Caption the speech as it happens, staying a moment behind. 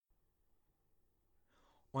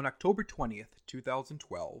On October 20th,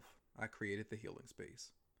 2012, I created the Healing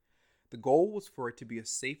Space. The goal was for it to be a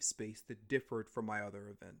safe space that differed from my other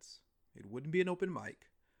events. It wouldn't be an open mic,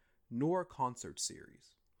 nor a concert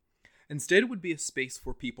series. Instead, it would be a space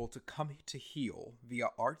for people to come to heal via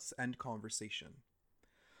arts and conversation.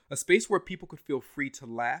 A space where people could feel free to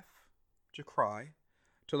laugh, to cry,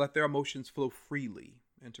 to let their emotions flow freely,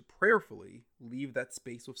 and to prayerfully leave that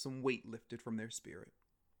space with some weight lifted from their spirit.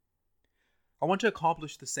 I want to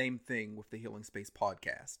accomplish the same thing with the Healing Space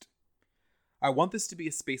podcast. I want this to be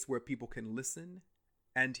a space where people can listen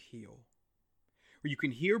and heal. Where you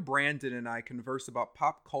can hear Brandon and I converse about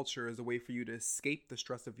pop culture as a way for you to escape the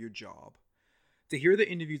stress of your job. To hear the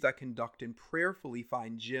interviews I conduct and prayerfully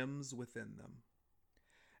find gems within them.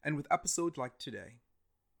 And with episodes like today,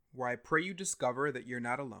 where I pray you discover that you're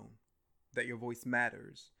not alone, that your voice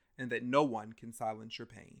matters, and that no one can silence your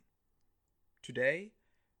pain. Today,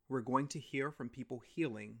 we're going to hear from people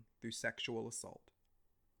healing through sexual assault.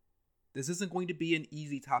 This isn't going to be an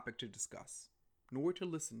easy topic to discuss, nor to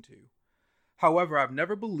listen to. However, I've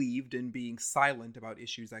never believed in being silent about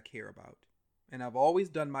issues I care about, and I've always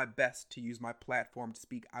done my best to use my platform to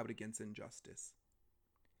speak out against injustice.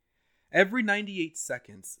 Every 98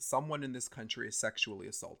 seconds, someone in this country is sexually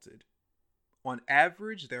assaulted. On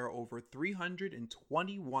average, there are over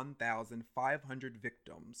 321,500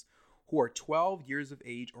 victims who are 12 years of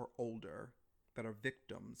age or older that are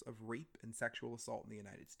victims of rape and sexual assault in the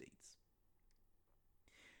United States.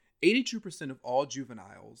 82% of all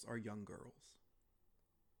juveniles are young girls.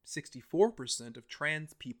 64% of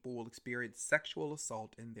trans people will experience sexual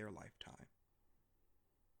assault in their lifetime.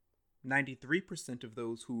 93% of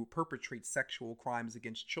those who perpetrate sexual crimes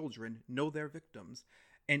against children know their victims,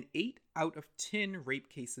 and 8 out of 10 rape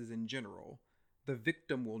cases in general, the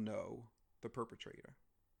victim will know the perpetrator.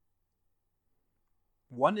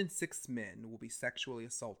 1 in 6 men will be sexually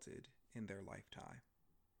assaulted in their lifetime.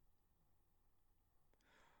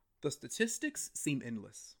 The statistics seem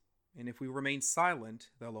endless, and if we remain silent,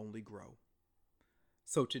 they'll only grow.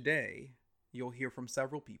 So today, you'll hear from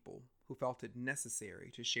several people who felt it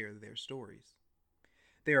necessary to share their stories.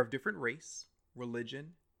 They are of different race,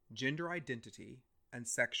 religion, gender identity, and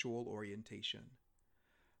sexual orientation.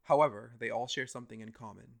 However, they all share something in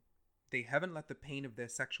common. They haven't let the pain of their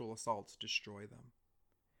sexual assaults destroy them.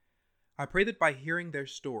 I pray that by hearing their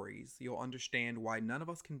stories, you'll understand why none of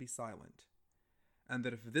us can be silent, and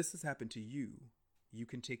that if this has happened to you, you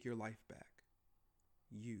can take your life back.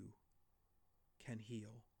 You can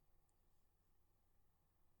heal.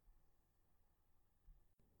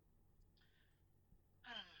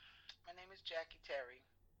 My name is Jackie Terry.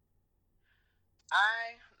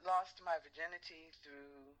 I lost my virginity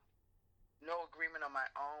through no agreement on my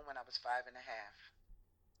own when I was 5 and a half.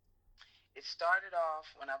 It started off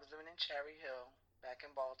when I was living in Cherry Hill, back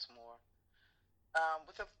in Baltimore,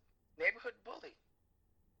 with a neighborhood bully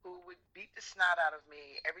who would beat the snot out of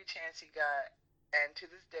me every chance he got. And to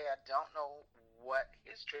this day, I don't know what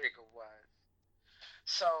his trigger was.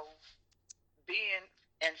 So, being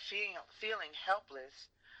and feeling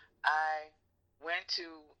helpless, I went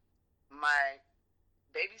to my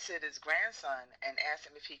babysitter's grandson and asked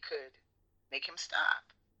him if he could make him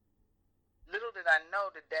stop. Little did I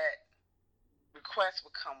know that that request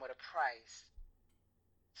would come with a price.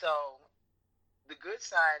 So the good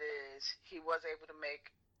side is he was able to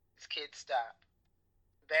make his kid stop.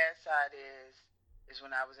 The bad side is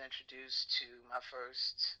when I was introduced to my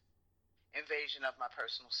first invasion of my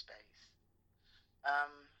personal space.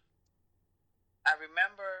 Um, I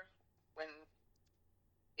remember when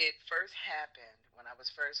it first happened, when I was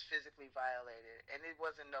first physically violated, and it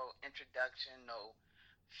wasn't no introduction, no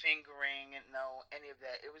fingering, and no any of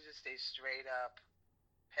that. It was just a straight up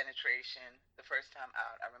penetration. The first time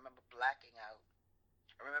out, I remember blacking out.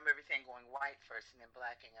 I remember everything going white first and then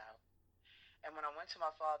blacking out. And when I went to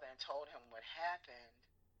my father and told him what happened,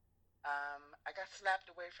 I got slapped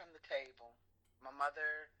away from the table. My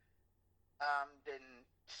mother didn't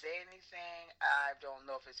say anything. I don't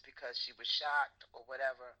know if it's because she was shocked or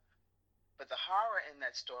whatever. But the horror in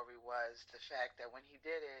that story was the fact that when he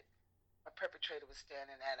did it, my perpetrator was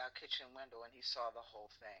standing at our kitchen window and he saw the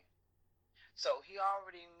whole thing. So he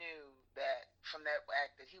already knew that from that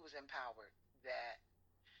act that he was empowered, that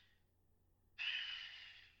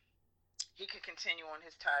he could continue on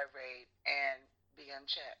his tirade and be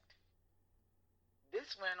unchecked.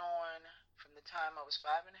 This went on from the time I was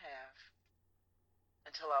 5 and a half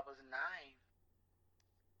until I was 9.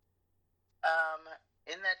 Um,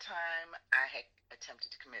 in that time, I had attempted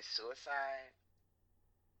to commit suicide.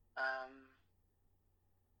 Um,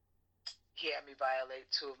 he had me violate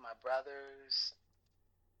 2 of my brothers.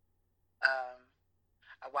 Um,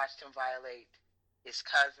 I watched him violate his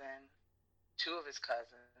cousin, two of his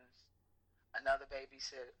cousins, another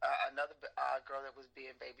babysit, another girl that was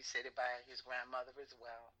being babysitted by his grandmother as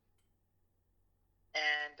well.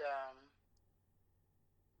 And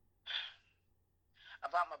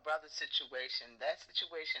about my brother's situation, that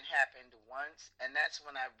situation happened once, and that's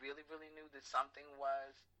when I really, really knew that something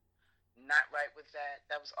was not right with that.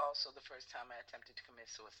 That was also the first time I attempted to commit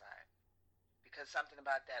suicide because something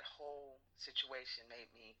about that whole situation made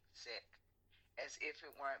me sick, as if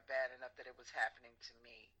it weren't bad enough that it was happening to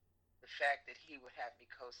me. The fact that he would have me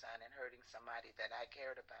co-sign and hurting somebody that I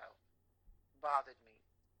cared about bothered me.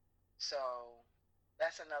 So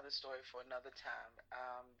that's another story for another time.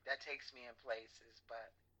 That takes me in places, but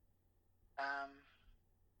um,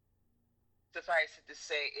 suffice it to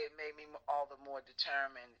say, it made me all the more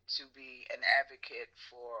determined to be an advocate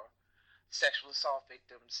for sexual assault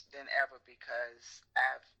victims than ever because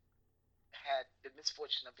I've had the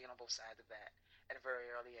misfortune of being on both sides of that at a very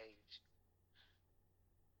early age.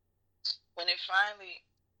 When it finally,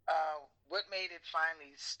 what made it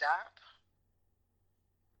finally stop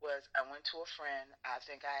was I went to a friend. I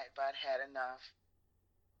think I had about had enough,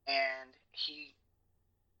 and he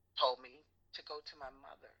told me to go to my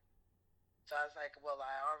mother. So I was like, well,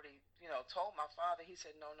 I already, told my father. He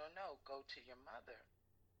said, no, no, no, go to your mother.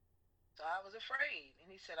 So I was afraid, and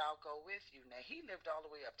he said, I'll go with you. Now, he lived all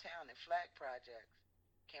the way uptown in Flag Projects,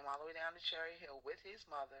 came all the way down to Cherry Hill with his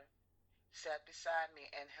mother, sat beside me,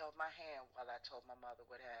 and held my hand while I told my mother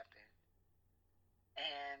what happened.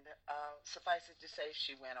 And suffice it to say,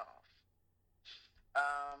 she went off.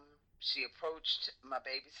 Um, she approached my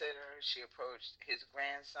babysitter. She approached his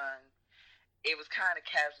grandson. It was kind of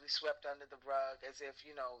casually swept under the rug, as if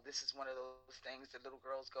this is one of those things that little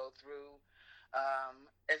girls go through,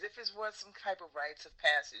 as if it was some type of rites of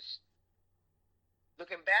passage.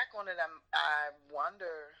 Looking back on it, I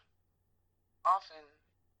wonder often,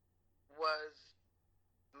 was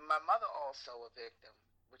my mother also a victim,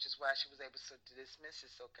 which is why she was able to dismiss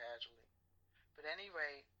it so casually. But at any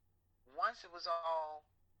rate, once it was all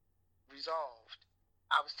resolved,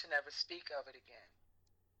 I was to never speak of it again.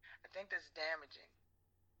 I think that's damaging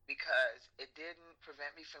because it didn't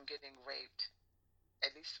prevent me from getting raped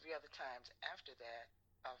at least three other times after that,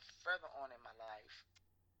 further on in my life,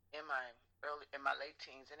 in my late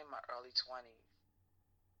teens and in my early 20s.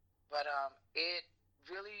 But it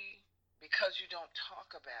really, because you don't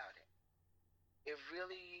talk about it, it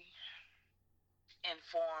really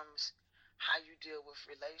informs how you deal with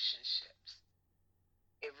relationships.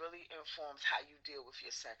 It really informs how you deal with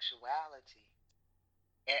your sexuality.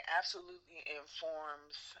 It absolutely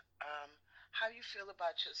informs how you feel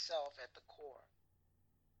about yourself at the core.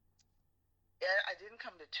 I didn't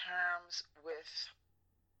come to terms with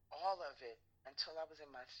all of it until I was in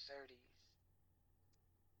my 30s.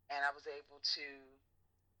 And I was able to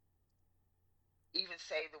even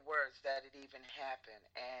say the words that it even happened.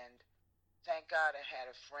 And thank God I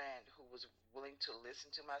had a friend who was willing to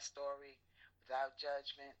listen to my story without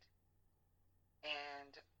judgment.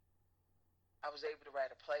 And I was able to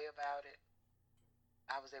write a play about it.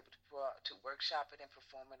 I was able to workshop it and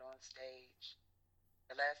perform it on stage.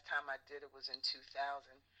 The last time I did it was in 2000.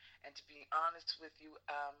 And to be honest with you,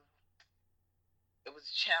 it was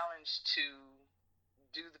a challenge to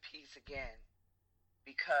do the piece again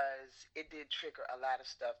because it did trigger a lot of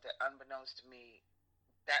stuff that, unbeknownst to me,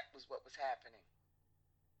 that was what was happening.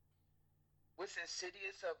 What's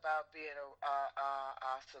insidious about being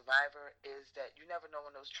a survivor is that you never know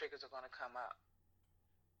when those triggers are going to come up.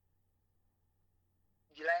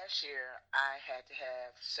 Last year, I had to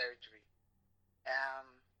have surgery um,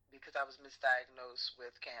 because I was misdiagnosed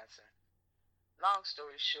with cancer. Long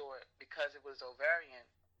story short, because it was ovarian,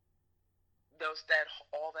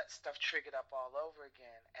 all that stuff triggered up all over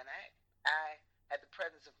again, and I had the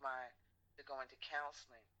presence of mind to go into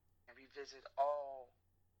counseling and revisit all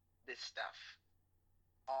this stuff,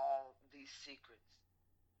 all these secrets.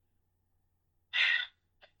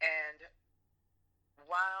 And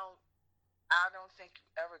while I don't think you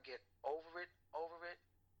ever get over it,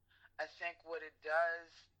 I think what it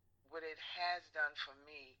has done for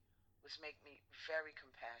me was make me very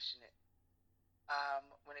compassionate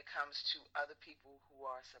when it comes to other people who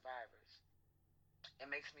are survivors. It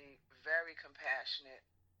makes me very compassionate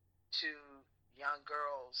to young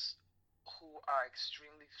girls who are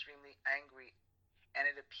extremely, extremely angry, and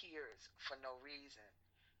it appears for no reason.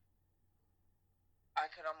 I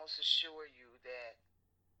can almost assure you that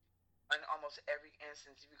in almost every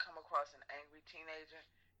instance, if you come across an angry teenager,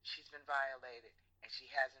 she's been violated and she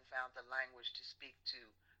hasn't found the language to speak to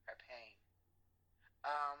her pain.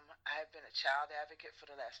 I've been a child advocate for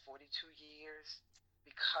the last 42 years.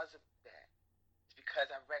 because of that. It's because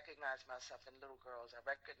I recognize myself in little girls. I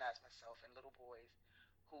recognize myself in little boys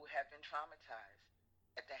who have been traumatized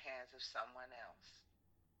at the hands of someone else.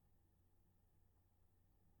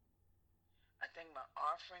 I think my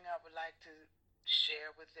offering I would like to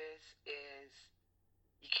share with this is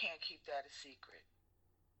you can't keep that a secret.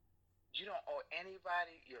 You don't owe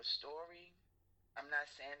anybody your story. I'm not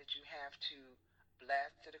saying that you have to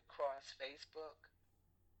blast it across Facebook,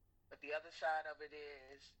 but the other side of it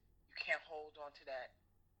is you can't hold on to that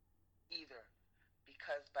either,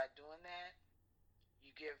 because by doing that,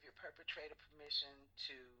 you give your perpetrator permission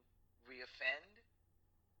to reoffend,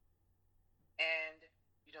 and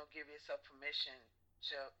you don't give yourself permission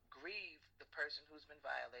to grieve the person who's been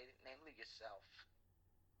violated, namely yourself.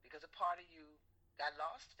 Because a part of you got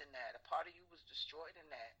lost in that, a part of you was destroyed in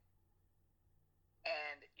that,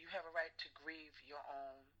 and you have a right to grieve your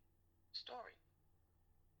own story.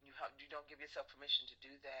 You don't give yourself permission to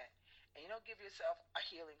do that, and you don't give yourself a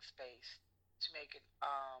healing space to make it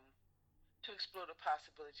to explore the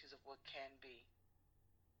possibilities of what can be.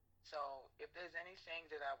 So, if there's anything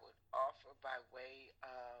that I would offer by way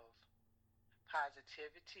of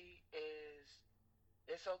positivity, is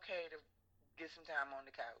it's okay to get some time on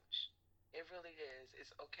the couch. It really is.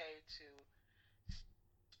 It's okay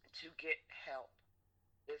to get help.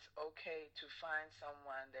 It's okay to find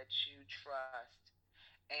someone that you trust.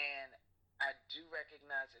 And I do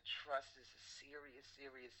recognize that trust is a serious,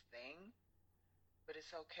 serious thing, but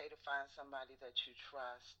it's okay to find somebody that you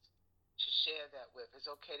trust to share that with. It's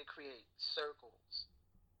okay to create circles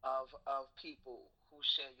of people who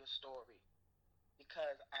share your story,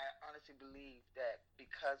 because I honestly believe that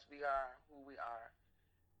because we are who we are,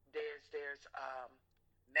 there's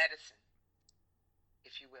medicine,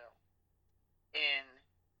 if you will, in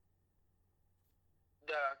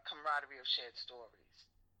the camaraderie of shared stories.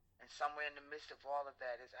 And somewhere in the midst of all of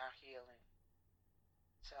that is our healing.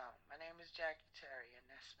 So, my name is Jackie Terry, and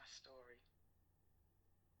that's my story.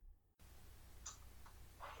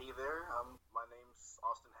 Hey there, my name's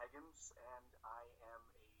Austin Higgins, and I am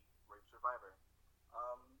a rape survivor.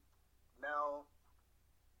 Um, now,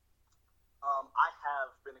 I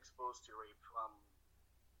have been exposed to rape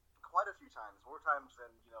quite a few times, more times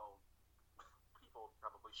than people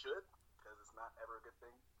probably should, because it's not ever a good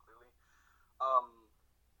thing. Clearly, um,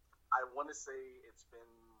 I want to say it's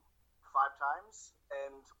been 5 times,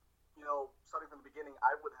 and starting from the beginning,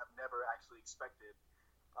 I would have never actually expected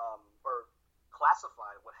or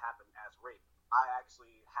classified what happened as rape. I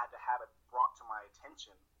actually had to have it brought to my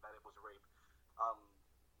attention that it was rape. Um,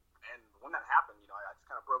 and when that happened, I just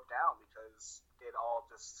kind of broke down because it all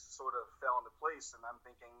just sort of fell into place. And I'm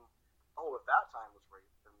thinking, oh, if that time was rape,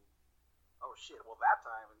 then oh shit, well and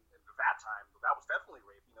that time that was definitely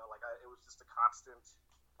rape. It was just a constant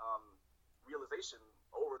um, realization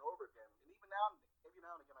over and over again. And even now, every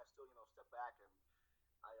now and again, I still step back and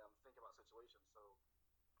I think about situations. So,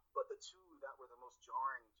 but the two that were the most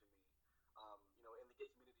jarring to me, in the gay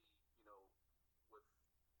community, with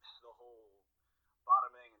the whole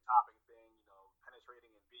bottoming and topping thing,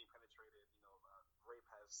 penetrating and being penetrated, rape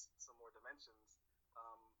has some more dimensions.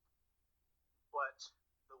 Um, but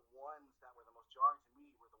the ones that were the most jarring to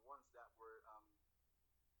me were the ones that were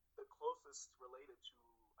the closest related to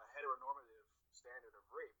a heteronormative standard of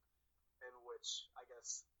rape, in which I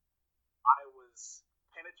guess I was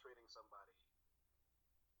penetrating somebody,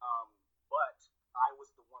 but I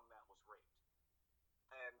was the one that was raped.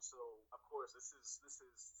 And so, of course, this is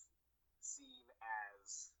seen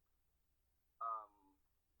as um,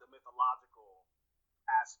 the mythological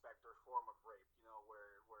aspect or form of rape,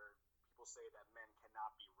 where people say that men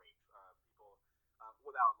cannot be raped, people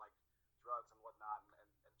without like drugs and whatnot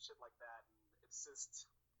and shit like that. And it's just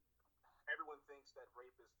everyone thinks that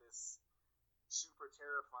rape is this super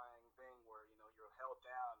terrifying thing where you're held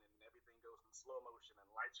down and everything goes in slow motion and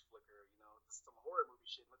lights flicker, just some horror movie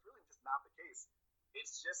shit. And it's really just not the case.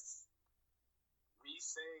 It's just me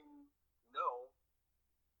saying no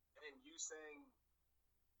and you saying,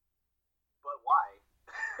 but why?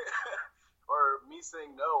 Or me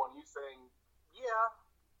saying no and you saying, yeah,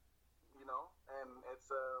 and it's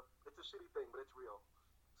a shitty thing, but it's real.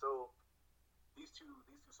 So these two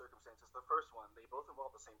circumstances, the first one, they both involve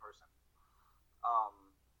the same person, um,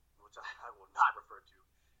 which I will not refer to.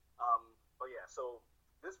 But yeah, so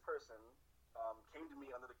this person came to me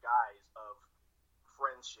under the guise of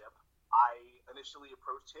friendship. I initially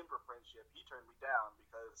approached him for friendship. He turned me down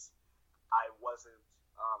because I wasn't,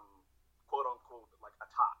 quote unquote, like a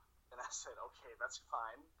top. And I said, okay, that's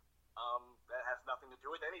fine. That has nothing to do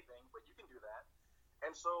with anything, but you can do that.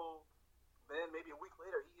 And so then maybe a week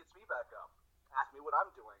later, he hits me back up, asked me what I'm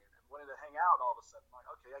doing, and wanted to hang out all of a of a sudden. I'm like,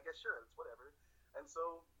 okay, I guess sure, it's whatever. And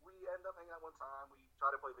so we end up hanging out one time. We try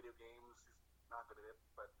to play video games. He's not good at it,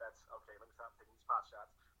 but that's okay. Let me stop taking these pot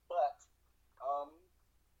shots. But um,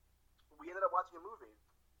 we ended up watching a movie.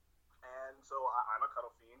 And so I'm a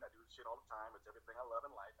cuddle fiend. I do shit all the time. It's everything I love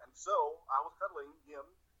in life. And so I was cuddling him,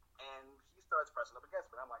 and he starts pressing up against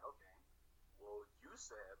me. And I'm like, okay, well, you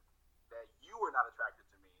said that you were not attracted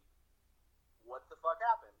to me. What the fuck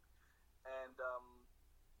happened? And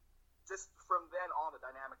just from then on, the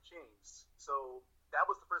dynamic changed. So that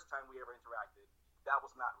was the first time we ever interacted. That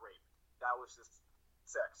was not rape. That was just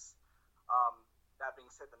sex. That being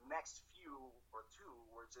said, the next few or two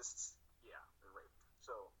were just, rape.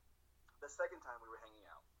 So the second time we were hanging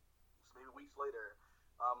out, so maybe weeks later,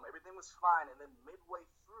 everything was fine. And then midway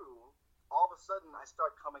through, all of a sudden, I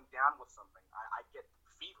start coming down with something. I get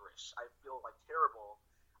feverish. I feel like terrible.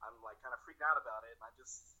 I'm like kind of freaked out about it. And I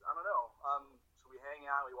don't know. So we hang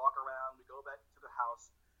out, we walk around, we go back to the house.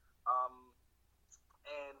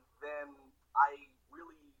 And then I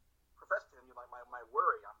really professed to him, my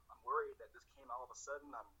worry. I'm worried that this came all of a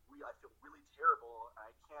sudden. I feel really terrible. And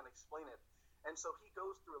I can't explain it. And so he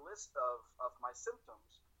goes through a list of my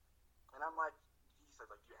symptoms. And I'm like, he says,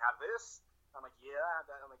 like, do you have this? I'm like, yeah, I have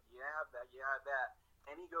that. I'm like, yeah, I have that. Yeah, I have that.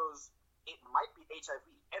 And he goes, it might be HIV.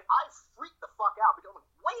 And I freaked the fuck out because I'm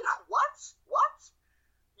like, wait, what? What?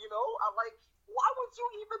 You know, I'm like, why would you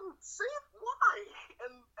even say it? Why?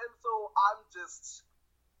 And so I'm just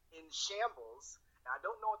in shambles, and I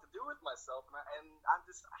don't know what to do with myself, and I'm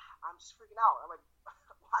just freaking out. I'm like,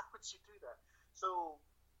 why would you do that? So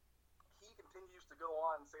he continues to go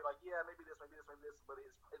on and say like, yeah, maybe this, but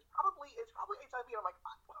it's probably HIV. And I'm like,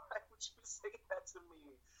 why would you say that to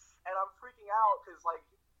me? And I'm freaking out because like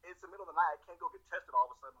it's the middle of the night. I can't go get tested all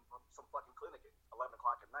of a sudden from some fucking clinic at 11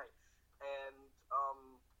 o'clock at night. And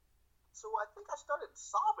so I think I started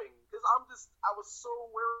sobbing because I was so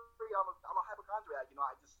worried. I'm a hypochondriac, you know.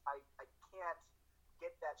 I can't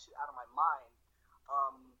get that shit out of my mind.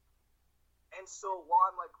 And so while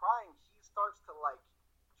I'm like crying, he starts to like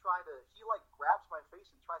he like grabs my face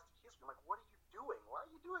and tries to kiss me. I'm like, what are you doing? Why are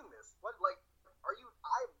you doing this? What, like, are you?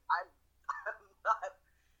 I'm not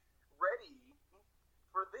ready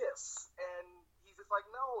for this. And he's just like,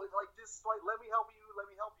 no, it's like, just like, let me help you.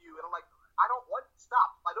 And I'm like, I don't want,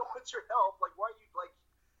 stop. I don't want your help. Like, why are you like?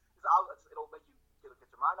 It'll make you get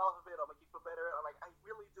your mind off of it. It'll make you feel better. I'm like, I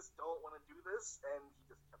really just don't want to do this. And he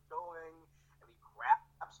just kept going, and he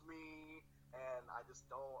grabs me, and I just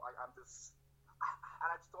don't. And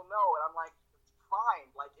I just don't know. And I'm like, it's fine.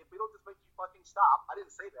 Like, if it'll just make you fucking stop. I didn't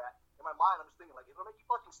say that. In my mind, I'm just thinking, like, if it'll make you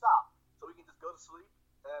fucking stop so we can just go to sleep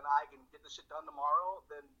and I can get this shit done tomorrow,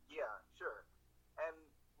 then yeah, sure. And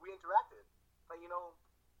we interacted. But, you know,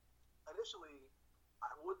 initially, I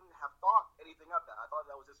wouldn't have thought anything of that. I thought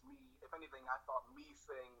that was just me. If anything, I thought me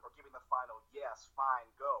saying or giving the final yes, fine,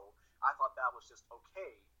 go. I thought that was just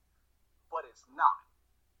okay. But it's not.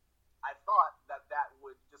 I thought that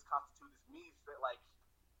would just constitute as me, like,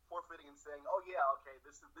 forfeiting and saying, "Oh yeah, okay,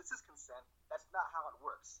 this is consent." That's not how it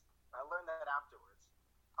works. I learned that afterwards.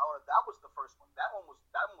 However, that was the first one. That one was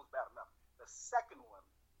bad enough. The second one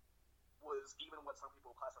was even what some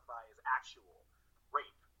people classify as actual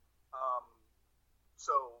rape.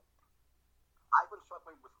 So I've been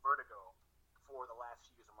struggling with vertigo for the last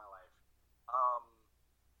few years of my life.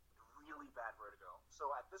 Really bad vertigo. So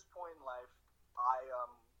at this point in life,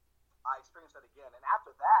 I experienced that again, and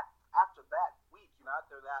after that week, you know,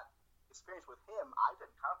 after that experience with him, I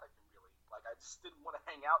didn't contact him really. Like, I just didn't want to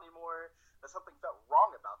hang out anymore. That something felt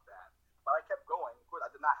wrong about that. But I kept going. Of course, I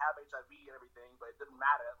did not have HIV and everything, but it didn't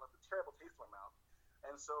matter. It left a terrible taste in my mouth.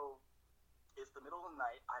 And so it's the middle of the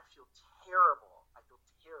night. I feel terrible.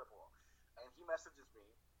 And he messages me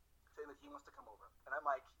saying that he wants to come over, and I'm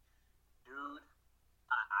like, dude,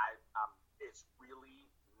 it's really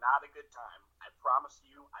not a good time. I promise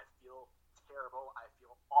you, I feel terrible. I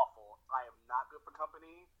feel awful. I am not good for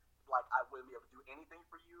company. Like, I wouldn't be able to do anything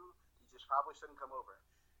for you. You just probably shouldn't come over.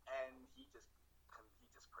 And he just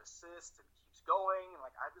persists and keeps going. And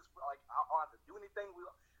like, I don't have to do anything.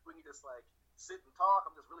 We can just like sit and talk.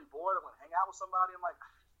 I'm just really bored. I want to hang out with somebody. I'm like,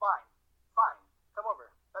 fine, come over.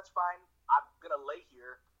 That's fine. I'm gonna lay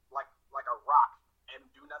here like a rock and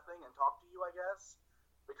do nothing and talk to you, I guess,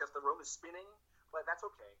 because the room is spinning. But that's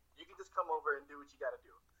okay. You can just come over and do what you got to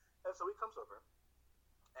do. And so he comes over,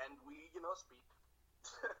 and we, you know, speak.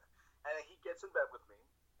 And he gets in bed with me,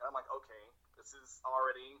 and I'm like, okay, this is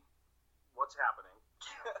already what's happening,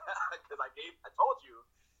 because I told you.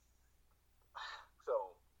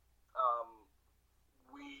 So,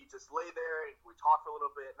 we just lay there, we talk for a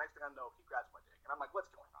little bit. Next thing I know, he grabs my dick, and I'm like,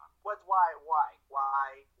 what's going on? Why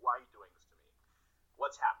are you doing this to me?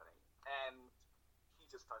 what's happening? And he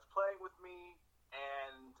just starts playing with me,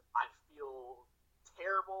 and I feel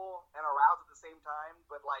terrible and aroused at the same time.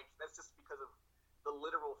 But like that's just because of the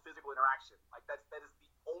literal physical interaction. Like that is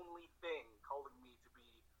the only thing causing me to be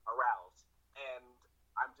aroused, and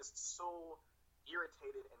I'm just so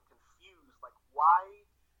irritated and confused. Like why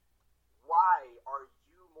are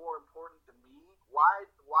you more important than me?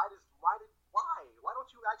 Why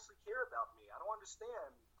don't you actually care about me? I don't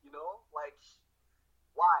understand, like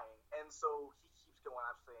why? And so he keeps going.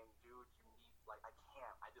 I'm saying, dude, you need, like, I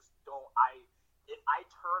can't. I just don't. If I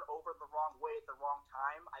turn over the wrong way at the wrong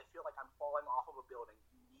time, I feel like I'm falling off of a building.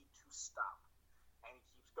 You need to stop. And he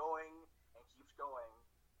keeps going and keeps going.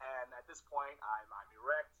 And at this point, I'm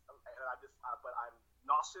erect, and but I'm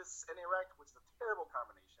nauseous and erect, which is a terrible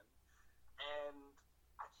combination. And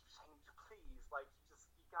I keep saying, please, like, you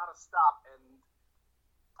gotta stop. And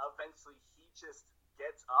eventually, he just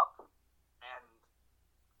gets up and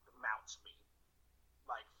mounts me,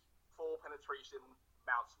 like full penetration,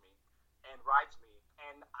 mounts me and rides me,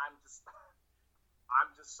 and I'm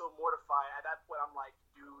just so mortified. At that point, I'm like,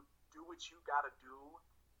 dude, do what you gotta do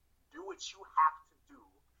what you have to do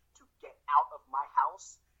to get out of my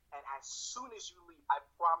house, and as soon as you leave, I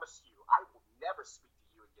promise you, I will never speak to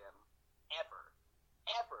you again, ever.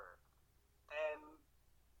 And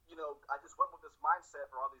I just went with this mindset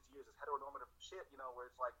for all these years, this heteronormative shit, where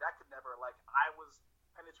it's like, that could never, like, I was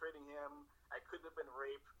penetrating him, I couldn't have been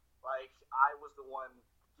raped, like, I was the one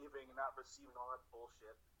giving and not receiving, all that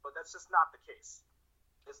bullshit. But that's just not the case.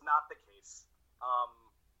 It's not the case.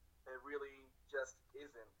 It really just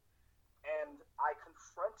isn't. And I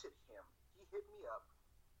confronted him. He hit me up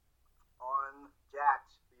on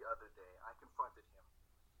Jacked the other day. I confronted him.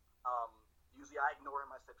 Usually I ignore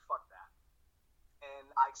him. I said, fuck that. And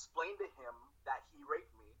I explained to him that he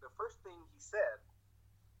raped me. The first thing he said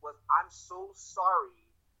was, I'm so sorry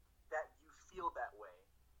that you feel that way.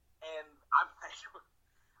 And I'm like,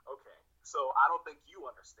 okay, so I don't think you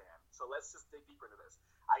understand. So let's just dig deeper into this.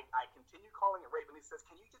 I continue calling it rape, and he says,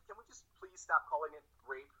 can we just please stop calling it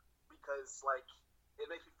rape? Because, like, it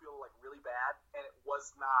makes me feel, like, really bad, and it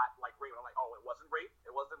was not, like, rape. I'm like, oh, it wasn't rape?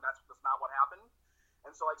 It wasn't? That's not what happened?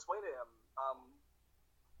 And so I explained to him,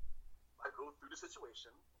 I go through the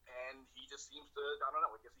situation, and he just seems to, I don't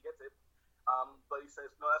know, I guess he gets it. But he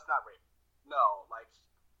says, no, that's not rape. No, like,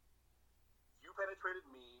 you penetrated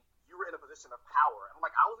me, you were in a position of power. And I'm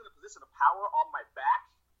like, I was in a position of power on my back,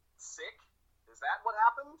 sick? Is that what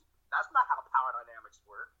happened? That's not how power dynamics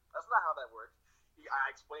work. That's not how that works. I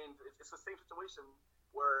explained, it's the same situation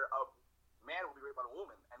where a man will be raped by a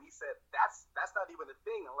woman. And he said, that's not even a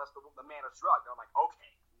thing unless the man is drugged. And I'm like,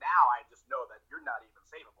 okay, now I just know that you're not even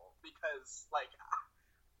savable. Because, like,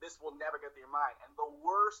 this will never get through your mind. And the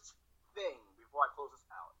worst thing, before I close this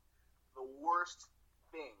out, the worst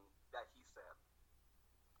thing that he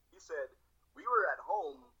said, we were at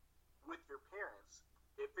home with your parents.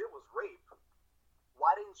 If it was rape,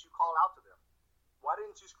 why didn't you call out to them? Why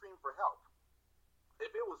didn't you scream for help?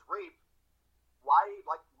 If it was rape, why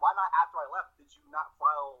not after I left did you not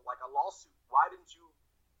file, like, a lawsuit? Why didn't you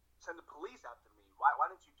send the police after me? Why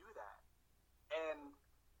didn't you do that? And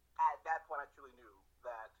at that point, I truly knew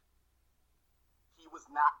that he was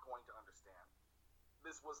not going to understand.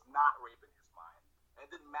 This was not rape in his mind. And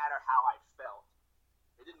it didn't matter how I felt.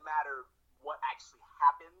 It didn't matter what actually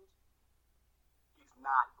happened. He's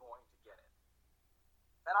not going to get it.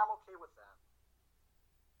 And I'm okay with that.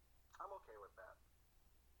 I'm okay with that.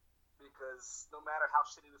 Because no matter how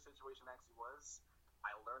shitty the situation actually was,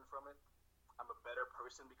 I learned from it. I'm a better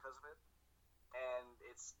person because of it. And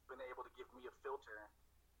it's been able to give me a filter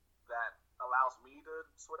that allows me to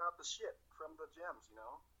sort out the shit from the gems,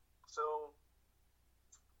 So,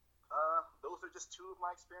 those are just two of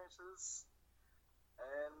my experiences.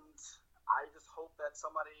 And I just hope that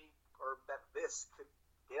somebody, or that this could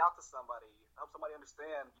get out to somebody, help somebody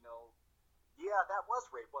understand, yeah, that was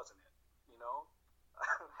rape, wasn't it?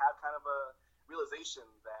 Have kind of a realization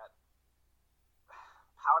that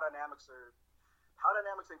power dynamics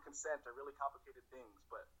and consent are really complicated things.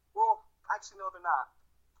 But, well, actually, no, they're not.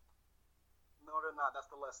 No, they're not. That's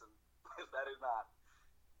the lesson. That is not.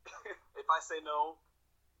 If I say no,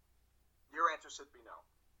 your answer should be no.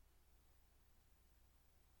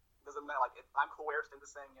 Doesn't matter. Like, if I'm coerced into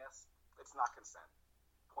saying yes, it's not consent.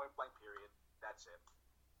 Point blank, period. That's it.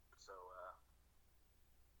 So,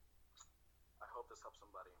 I hope this helps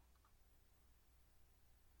somebody.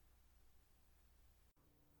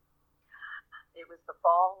 It was the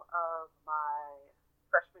fall of my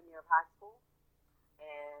freshman year of high school,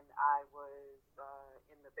 and I was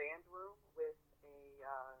in the band room with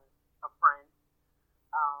a friend,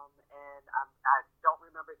 and I don't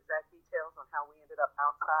remember exact details on how we ended up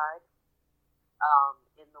outside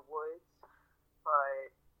in the woods,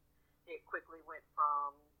 but it quickly went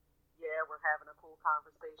from, yeah, we're having a cool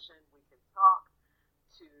conversation, we can talk,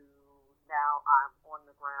 to now I'm on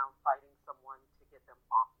the ground fighting someone to get them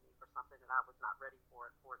off me for something that I was not ready for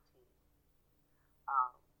at 14.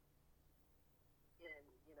 And,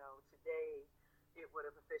 today it would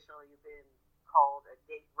have officially been called a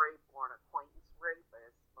date rape or an acquaintance rape, as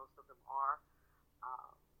most of them are.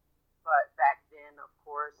 But back then, of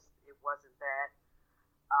course, it wasn't that.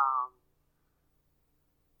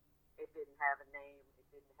 It didn't have a name. It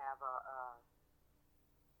didn't have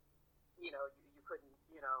you couldn't,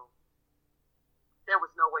 there was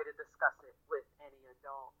no way to discuss it with any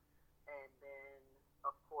adult. And then,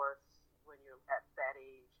 of course, when you're at that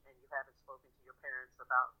age and you haven't spoken to your parents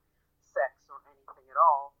about sex or anything at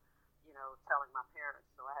all, telling my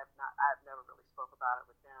parents. So I've never really spoke about it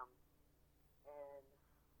with them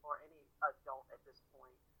or any adult at this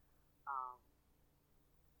point.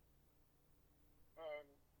 And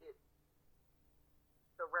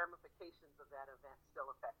the ramifications of that event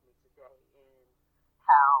still affect me today in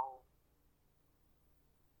how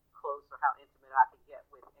close or how intimate I can get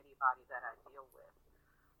with anybody that I deal with.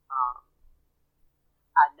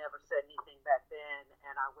 I never said anything back then,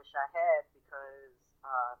 and I wish I had, because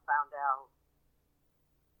I found out,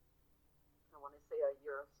 I want to say a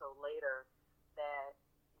year or so later, that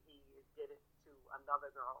he did it to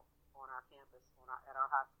another girl on our campus, at our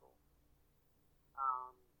high school.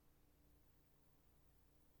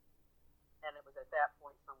 And it was at that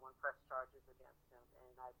point someone pressed charges against him,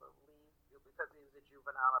 and I believe, because he was a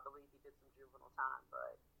juvenile, I believe he did some juvenile time,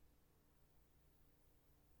 but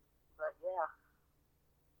yeah.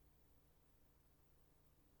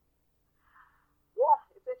 Yeah,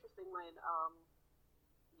 it's interesting when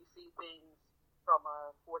you see things from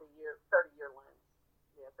a 30-year lens.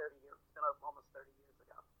 Yeah, 30 years. It's been almost 30 years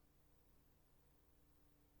ago.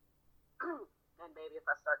 And maybe if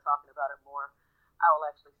I start talking about it more, I will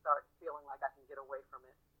actually start feeling like I can get away from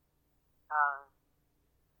it.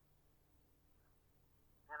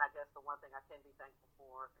 And I guess the one thing I can be thankful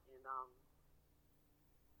for,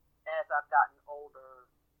 as I've gotten older,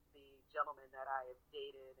 the gentlemen that I have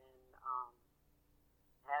dated and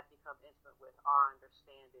have become intimate with are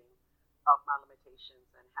understanding of my limitations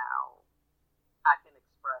and how I can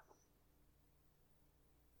express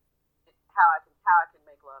how I can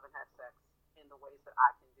make love and have sex in the ways that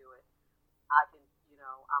I can do it. I can,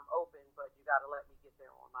 I'm open, but you got to let me get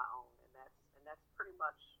there on my own, and that's pretty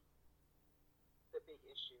much the big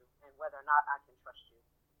issue, and whether or not I can trust you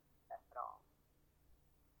at all.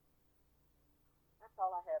 That's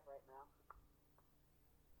all I have right now.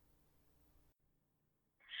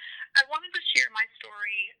 I wanted to share my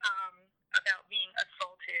story about being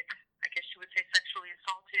assaulted, I guess you would say sexually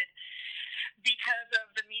assaulted, because of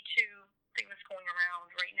the Me Too thing that's going around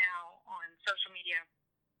right now on social media.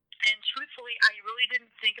 And truthfully, I really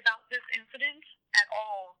didn't think about this incident at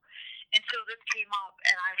all until this came up.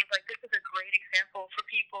 And I was like, this is a great example for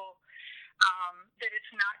people that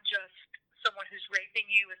it's not just someone who's raping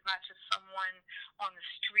you. It's not just someone on the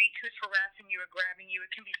street who's harassing you or grabbing you.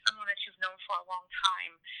 It can be someone that you've known for a long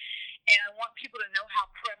time. And I want people to know how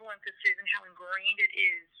prevalent this is and how ingrained it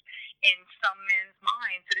is in some men's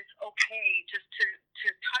minds that it's okay just to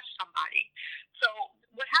touch somebody. So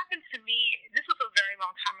what happened to me, this was a very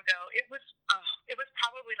long time ago. It was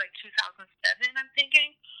probably like 2007, I'm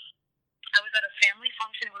thinking. I was at a family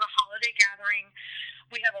function. It was a holiday gathering.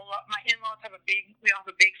 We have my in-laws we all have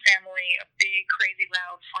a big family, a big, crazy,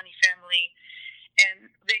 loud, funny family. And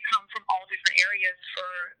they come from all different areas for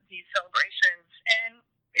these celebrations. And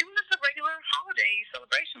it was just a regular holiday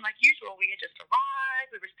celebration like usual. We had just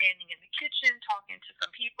arrived. We were standing in the kitchen talking to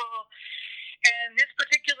some people. And this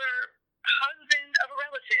particular husband of a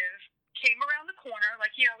relative came around the corner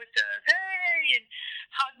like he always does, hey, and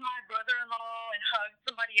hugged my brother-in-law and hugged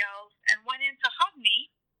somebody else and went in to hug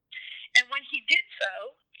me. And when he did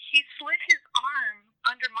so, he slid his arm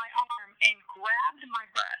under my arm and grabbed my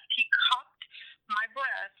breast. He cupped my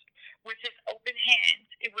breast with his open hand.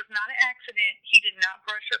 It was not an accident. He did not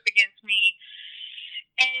brush up against me.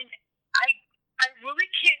 And I really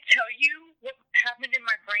can't tell you what happened in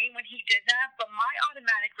my brain when he did that, but my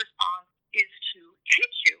automatic response is to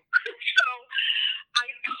hit you. So I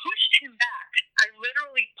pushed him back. I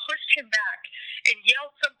literally pushed him back and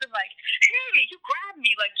yelled something like, hey, you grabbed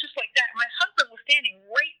me, like just like that. My husband was standing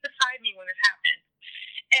right beside me when this happened.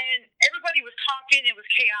 And everybody was talking. It was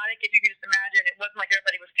chaotic, if you can just imagine. It wasn't like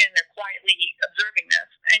everybody was standing there quietly observing this.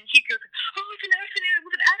 And he goes, oh, it's an accident. It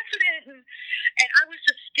was an accident. And I was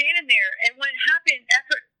just standing there. And when it happened,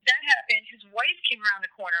 after that happened, his wife came around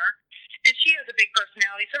the corner.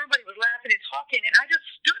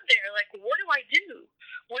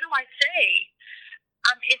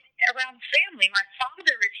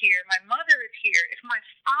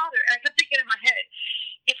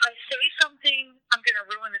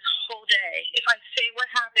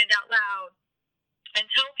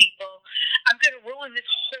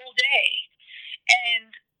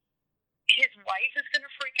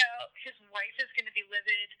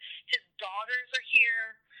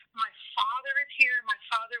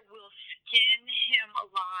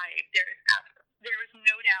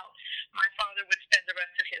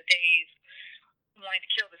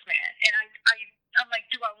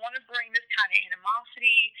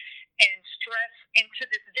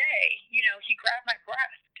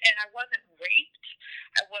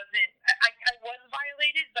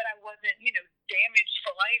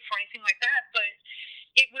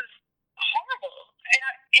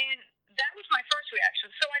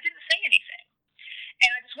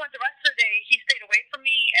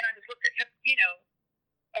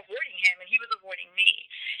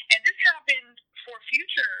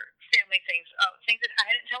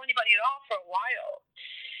 while.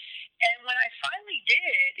 And when I finally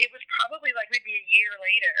did, it was probably like maybe a year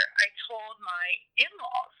later, I told my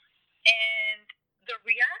in-laws. And the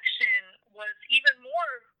reaction was even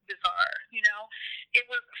more bizarre, you know. It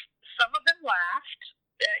was, some of them laughed,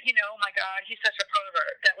 you know, oh my God, he's such a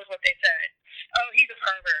pervert. That was what they said. Oh, he's a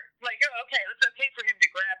pervert. Like, oh, okay, it's okay for him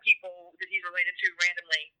to grab people that he's related to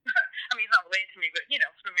randomly. I mean, he's not related to me, but, you know,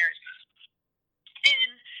 through marriage.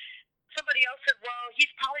 And somebody else said, well,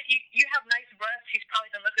 he's probably, you have nice breasts. He's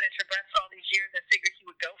probably been looking at your breasts all these years and figured he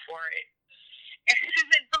would go for it. And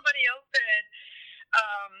then somebody else said,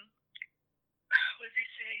 what did he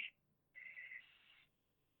say?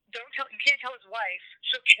 You can't tell his wife.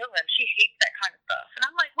 She'll kill him. She hates that kind of stuff. And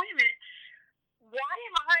I'm like, wait a minute. Why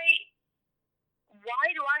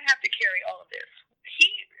do I have to carry all of this?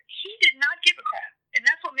 He did not give a crap. And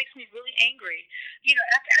that's what makes me really angry. You know,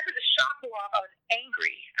 after the shock wore off, I was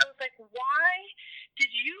angry. I was like, why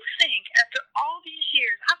did you think after all these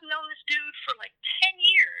years, I've known this dude for like 10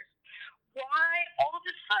 years, why all of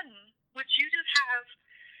a sudden would you just have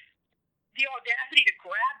the audacity to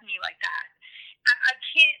grab me like that? I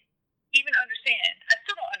can't even understand. I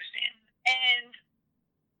still don't understand. And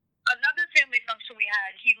another family function we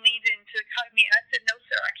had, he leaned in to hug me, and I said, no,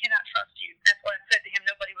 sir, I cannot trust you. That's what I said to him.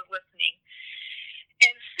 Nobody was listening.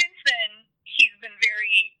 And since then, he's been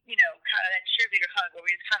very, you know, kind of that cheerleader hug where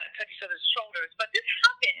we just kind of touch each other's shoulders. But this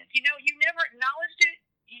happens. You know, you never acknowledged it.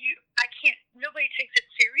 Nobody takes it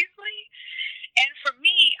seriously. And for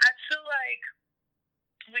me, I feel like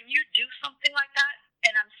when you do something like that,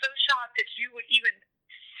 and I'm so shocked that you would even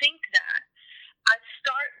think that, I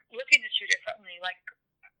start looking at you differently. Like,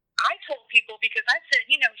 I told people, because I said,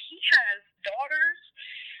 you know, he has daughters.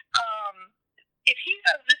 If he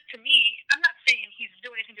does this to me, I'm not saying he's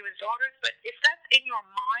doing anything to his daughters, but if that's in your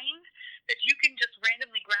mind, that you can just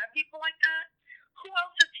randomly grab people like that, who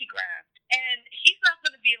else has he grabbed? And he's not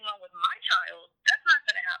going to be alone with my child. That's not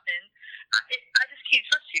going to happen. I just can't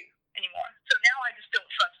trust you anymore. So now I just don't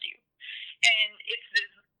trust you. And it's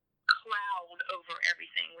this cloud over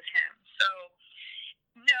everything with him. So,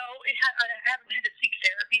 no, I haven't had to seek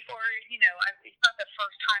therapy for it. You know, it's not the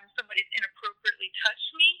first time somebody's inappropriately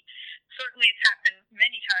touched me. Certainly it's happened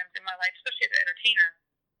many times in my life, especially as an entertainer.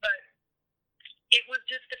 But it was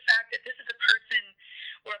just the fact that this is a person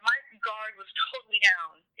where my guard was totally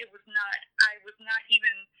down. I was not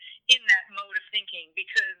even in that mode of thinking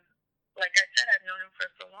because, like I said, I've known him for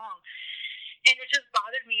so long. And it just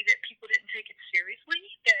bothered me that people didn't take it seriously,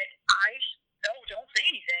 that don't say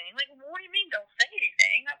anything. Like, what do you mean don't say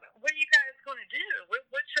anything? What are you guys going to do?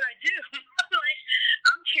 What should I do? Like,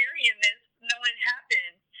 I'm carrying this knowing it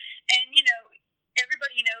happened. And, you know,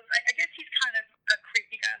 everybody knows, I guess he's kind of a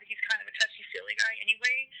creepy guy. He's kind of a touchy-feely guy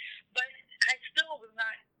anyway. But I still was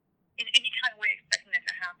not in any kind of way expecting that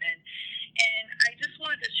to happen. And I just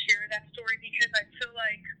wanted to share that story because I feel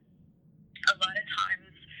like a lot of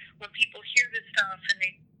times when people hear this stuff and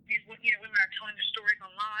women are telling their stories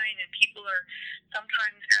online and people are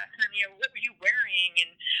sometimes asking them, you know, what were you wearing?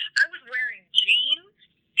 And I was wearing jeans,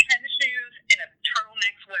 tennis shoes, and a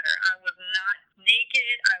turtleneck sweater. I was not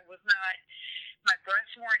naked. My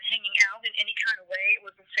breasts weren't hanging out in any kind of way. It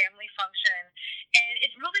was a family function. And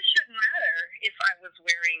it really shouldn't matter if I was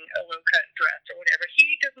wearing a low-cut dress or whatever.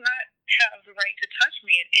 He does not have the right to touch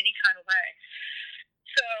me in any kind of way.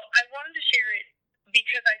 So I wanted to share it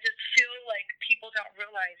because I just feel like people don't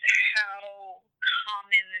realize how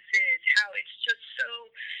common this is, how it's just so,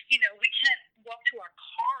 you know, we can't walk to our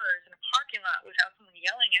cars in a parking lot without someone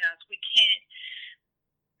yelling at us. We can't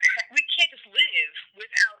just live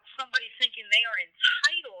without somebody thinking they are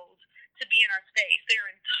entitled to be in our space. They're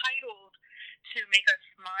entitled to make us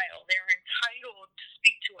smile. They're entitled to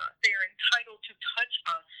speak to us. They're entitled to touch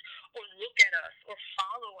us or look at us or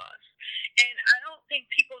follow us. And I don't think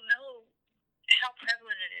people know how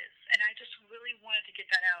prevalent it is. And I just really wanted to get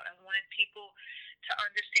that out. I wanted people to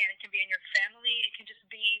understand it can be in your family. It can just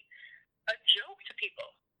be a joke to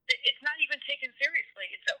people. It's not even taken seriously.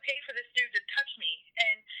 It's okay for this dude to touch me.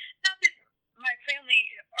 And not that my family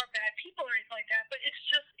are bad people or anything like that, but it's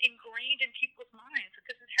just ingrained in people's minds that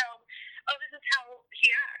this is how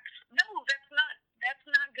he acts. No, that's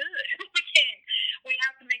not good. We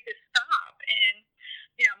have to make this stop. And,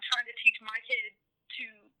 you know, I'm trying to teach my kid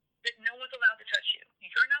that no one's allowed to touch you.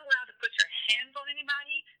 You're not allowed to put your hands on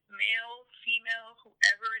anybody, male, female,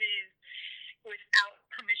 whoever it is, without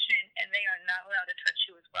permission, and they are not allowed to touch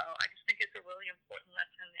you as well. I just think it's a really important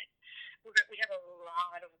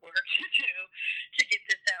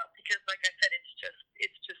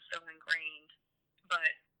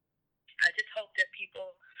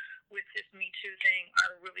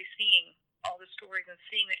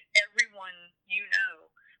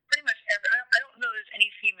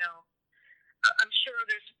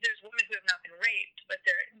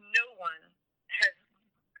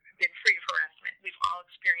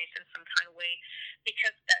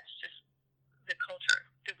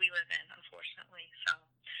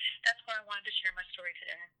hear my story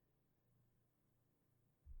today.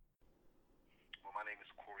 Well, my name is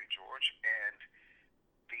Corey George, and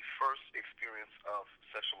the first experience of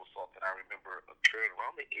sexual assault that I remember occurred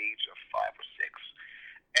around the age of 5 or 6.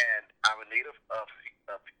 And I'm a native of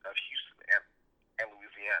Houston and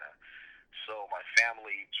Louisiana. So my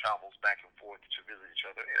family travels back and forth to visit each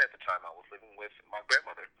other. And at the time, I was living with my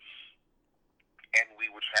grandmother. And we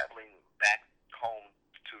were traveling back home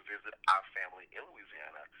to visit our family in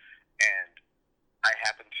Louisiana. And I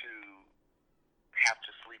happened to have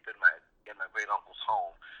to sleep in my great uncle's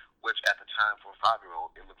home, which at the time for a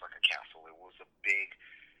 5-year-old, it looked like a castle. It was a big,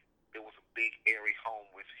 airy home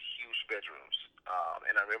with huge bedrooms.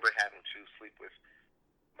 And I remember having to sleep with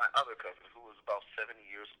my other cousin, who was about 7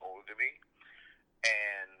 years older than me.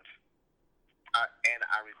 And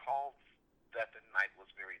I recall that the night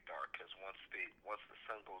was very dark, because once the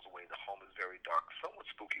sun goes away, the home is very dark, somewhat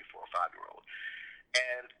spooky for a 5-year-old.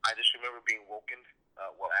 And I just remember being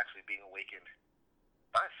being awakened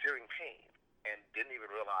by searing pain, and didn't even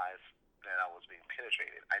realize that I was being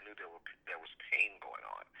penetrated. I knew there was pain going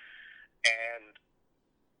on, and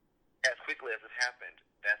as quickly as it happened,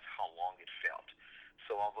 that's how long it felt.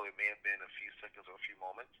 So although it may have been a few seconds or a few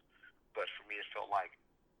moments, but for me it felt like,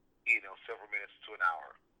 several minutes to an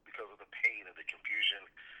hour, because of the pain and the confusion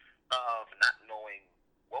of not knowing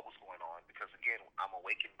what was going on, because again, I'm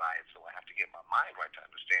awakened by it, so I have to get my mind right to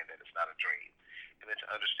understand that it's not a dream, and then to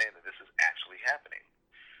understand that this is actually happening.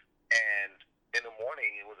 And in the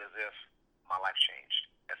morning, it was as if my life changed.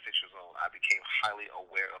 At 6 years old, I became highly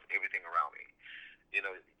aware of everything around me.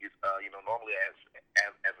 Normally as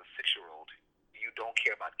a 6-year-old, you don't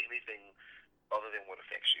care about anything other than what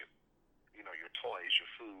affects you. Your toys,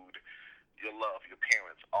 your food, your love, your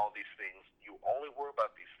parents, all these things. You only worry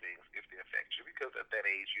about these things if they affect you, because at that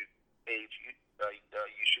age, you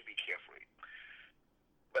should be carefree.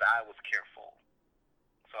 But I was careful,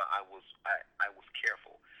 so I was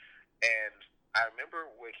careful, and I remember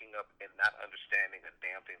waking up and not understanding a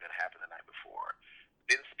damn thing that happened the night before.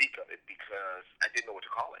 Didn't speak of it because I didn't know what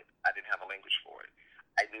to call it. I didn't have a language for it.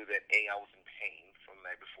 I knew that I was in pain from the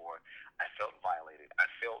night before. I felt violated. I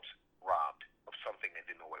felt robbed of something and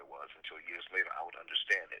didn't know what it was until years later I would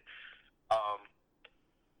understand it.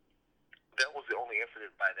 That was the only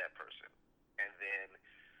incident by that person. And then,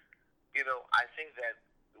 I think that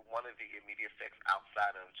one of the immediate effects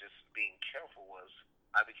outside of just being careful was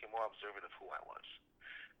I became more observant of who I was.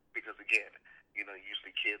 Because again,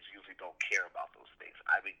 usually kids don't care about those things.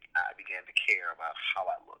 I began to care about how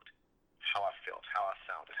I looked, how I felt, how I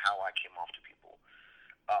sounded, how I came off to people.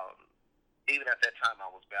 Even at that time, I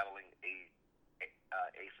was battling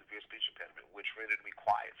a severe speech impediment, which rendered me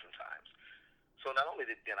quiet sometimes. So not only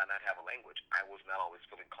did I not have a language, I was not always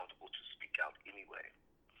feeling comfortable to speak out anyway.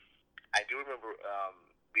 I do remember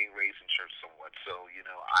being raised in church somewhat, so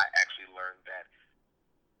I actually learned that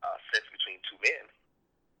sex between two men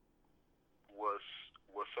was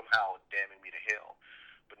somehow damning me to hell.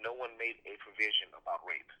 But no one made a provision about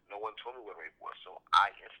rape. No one told me what rape was, so I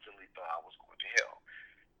instantly thought I was going to hell.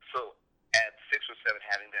 So at 6 or 7,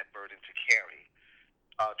 having that burden to carry,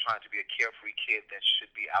 trying to be a carefree kid that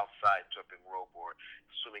should be outside jumping rope or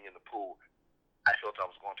swimming in the pool, I felt I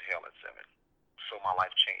was going to hell at 7. So my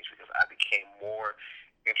life changed because I became more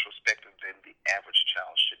introspective than the average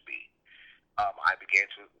child should be. I began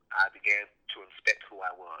to inspect who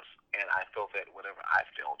I was, and I felt that whatever I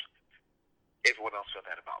felt, everyone else felt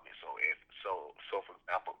that about me. So for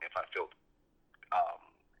example, if I felt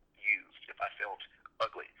used, if I felt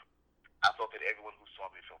ugly, I felt that everyone who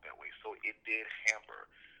saw me felt that way. So it did hamper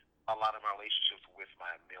a lot of my relationships with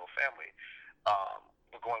my male family.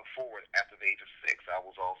 But going forward, after the age of 6, I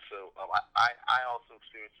was also I also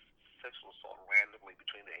experienced sexual assault randomly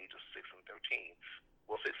between the age of 6 and 13.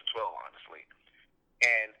 Well, 6 and 12, honestly,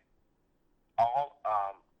 and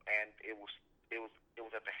it was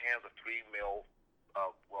at the hands of 3 males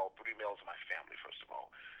in my family, first of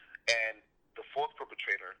all, and the 4th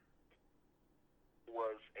perpetrator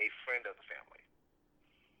was a friend of the family.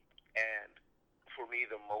 And for me,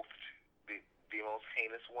 the most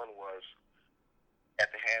heinous one was at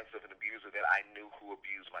the hands of an abuser that I knew who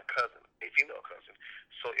abused my cousin, a female cousin.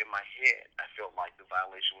 So in my head, I felt like the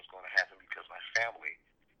violation was going to happen because my family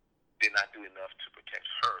did not do enough to protect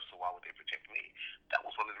her, so why would they protect me? That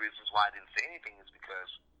was one of the reasons why I didn't say anything, is because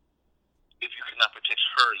if you could not protect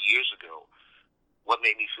her years ago, what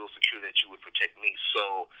made me feel secure that you would protect me?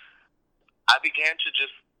 So I began to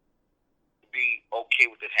just be okay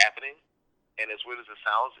with it happening, and as weird as it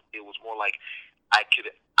sounds, it was more like I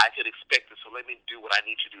could expect it, so let me do what I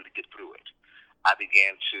need to do to get through it. I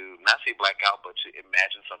began to not say black out, but to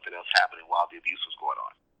imagine something else happening while the abuse was going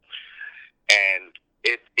on. and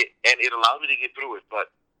it allowed me to get through it.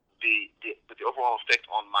 But the overall effect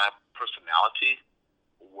on my personality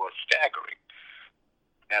was staggering.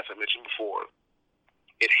 As I mentioned before,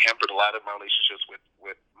 it hampered a lot of my relationships with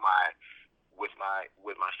my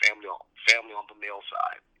family on the male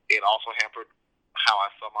side. It also hampered how I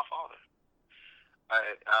saw my father.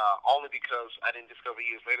 Only because I didn't discover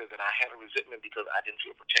years later that I had a resentment because I didn't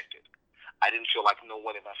feel protected. I didn't feel like no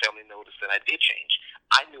one in my family noticed that I did change.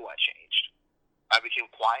 I knew I changed. I became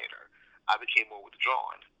quieter. I became more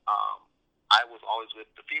withdrawn. I was always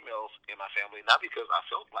with the females in my family, not because I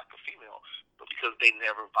felt like a female, but because they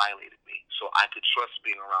never violated me. So I could trust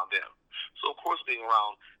being around them. So, of course, being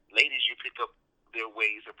around ladies, you pick up their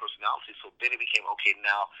ways, their personalities. So then it became, okay,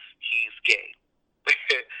 now he's gay.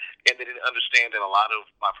 And they didn't understand that a lot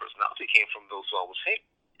of my personality came from those who I was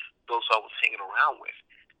hanging around with.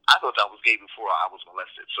 I thought I was gay before I was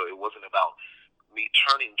molested. So it wasn't about me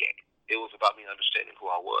turning gay. It was about me understanding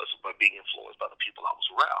who I was, but being influenced by the people I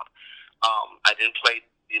was around. I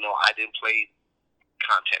didn't play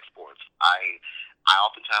contact sports. I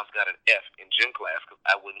oftentimes got an F in gym class because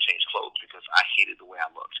I wouldn't change clothes because I hated the way I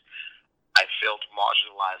looked. I felt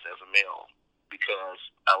marginalized as a male because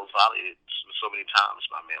I was violated so many times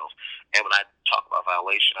by males. And when I talk about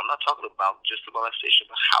violation, I'm not talking about just the molestation,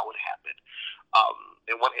 but how it happened.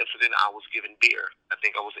 In one incident, I was given beer. I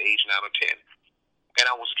think I was age 9 or 10, and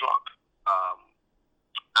I was drunk.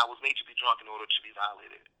 I was made to be drunk in order to be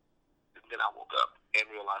violated. And then I woke up and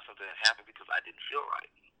realized something had happened because I didn't feel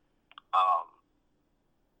right.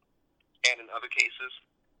 And in other cases,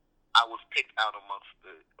 I was picked out amongst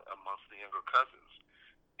the younger cousins,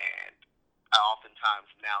 and I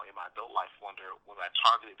oftentimes now in my adult life wonder, was I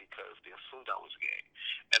targeted because they assumed I was gay,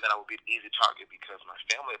 and that I would be an easy target because my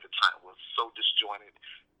family at the time was so disjointed.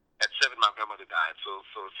 At 7, my grandmother died, so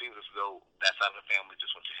it seems as though that side of the family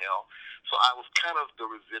just went to hell. So I was kind of the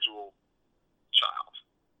residual child.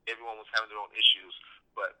 Everyone was having their own issues,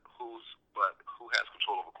 but who has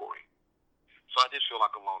control over Corey? So I did feel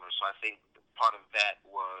like a loner. So I think part of that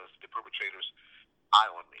was the perpetrator's eye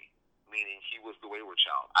on me, meaning he was the wayward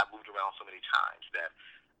child. I moved around so many times that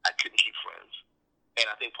I couldn't keep friends. And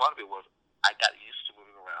I think part of it was I got used to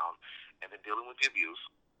moving around and then dealing with the abuse.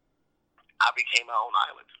 I became my own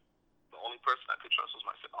island. The only person I could trust was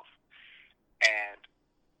myself. And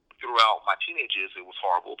throughout my teenage years, it was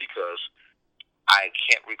horrible because I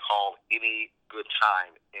can't recall any good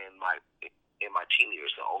time in my teen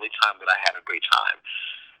years. The only time that I had a great time,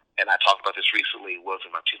 and I talked about this recently, was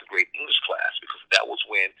in my 10th grade English class, because that was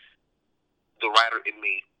when the writer in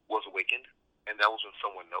me was awakened, and that was when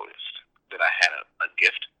someone noticed that I had a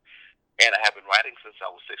gift. And I had been writing since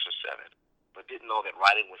I was 6 or 7, but didn't know that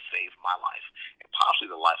writing would save my life and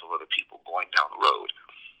possibly the life of other people going down the road.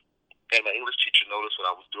 And my English teacher noticed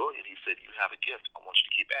what I was doing, and he said, "You have a gift. I want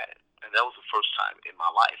you to keep at it." And that was the first time in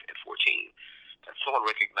my life at 14 that someone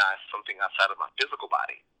recognized something outside of my physical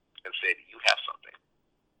body and said, "You have something."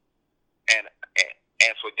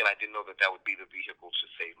 And so again, I didn't know that would be the vehicle to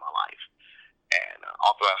save my life. And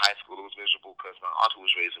all throughout high school, it was miserable because my aunt who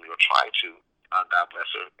was raising me, or trying to, God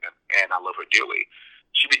bless her, and I love her dearly,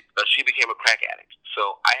 she became a crack addict.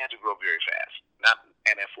 So I had to grow up very fast.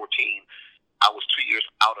 And at 14, I was 2 years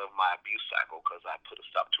out of my abuse cycle because I put a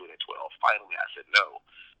stop to it at 12. Finally, I said no.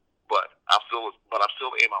 But I'm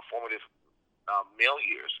still in my formative male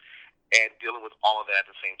years, and dealing with all of that at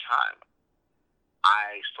the same time.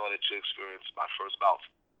 I started to experience my first bouts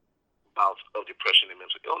of depression and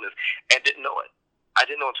mental illness, and didn't know it. I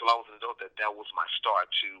didn't know until I was an adult that was my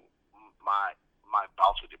start to my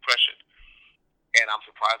bouts with depression. And I'm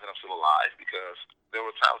surprised that I'm still alive, because there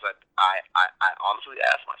were times that I honestly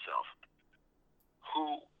asked myself,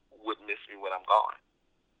 who would miss me when I'm gone?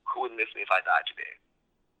 Who would miss me if I died today?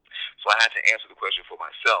 So I had to answer the question for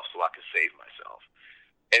myself so I could save myself.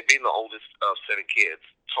 And being the oldest of 7 kids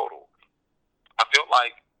total, I felt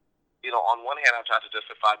like, on one hand, I tried to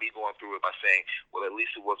justify me going through it by saying, well, at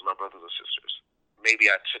least it wasn't my brothers and sisters. Maybe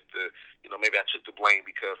I took the blame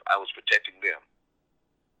because I was protecting them.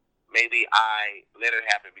 Maybe I let it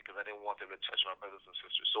happen because I didn't want them to touch my brothers and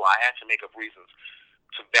sisters. So I had to make up reasons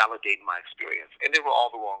to validate my experience. And they were all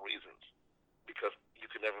the wrong reasons, because you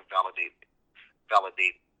can never validate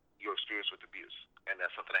your experience with abuse. And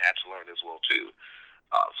that's something I had to learn as well, too.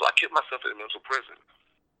 So I kept myself in a mental prison.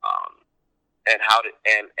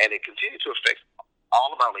 And it continued to affect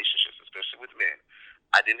all of my relationships, especially with men.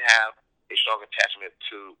 I didn't have a strong attachment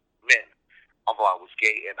to men, although I was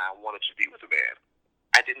gay and I wanted to be with a man.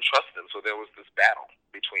 I didn't trust them, so there was this battle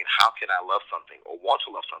between how can I love something or want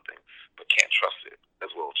to love something, but can't trust it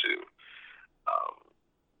as well too.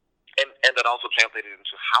 And that also translated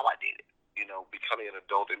into how I dated. becoming an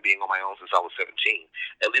adult and being on my own since I was 17,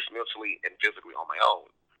 at least mentally and physically on my own.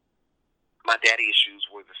 My daddy issues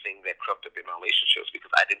were the thing that crept up in my relationships because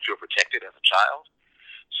I didn't feel protected as a child.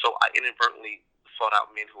 So I inadvertently sought out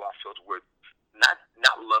men who I felt would not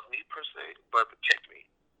love me per se, but protect me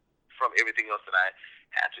from everything else that I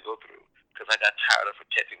had to go through because I got tired of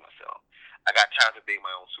protecting myself. I got tired of being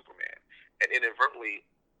my own Superman. And inadvertently,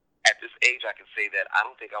 at this age, I can say that I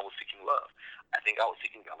don't think I was seeking love. I think I was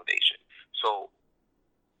seeking validation. So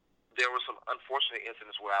there were some unfortunate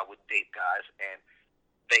incidents where I would date guys and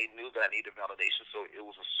they knew that I needed validation, so it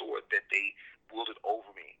was a sword that they wielded over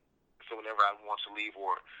me. So whenever I want to leave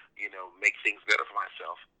or, make things better for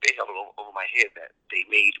myself, they held it over my head that they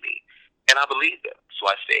made me. And I believed them. So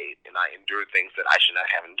I stayed and I endured things that I should not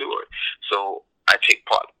have endured. So I take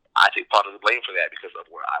part of the blame for that because of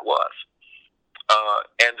where I was.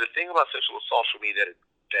 And the thing about sexual assault for me that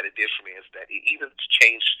it did for me is that it even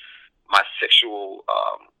changed my sexual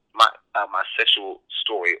my sexual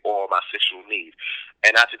story or my sexual need.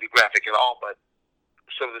 And not to be graphic at all, but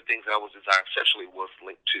some of the things that I was desiring sexually was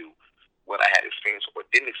linked to what I had experienced or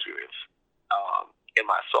didn't experience in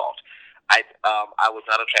my assault. I was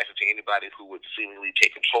not attracted to anybody who would seemingly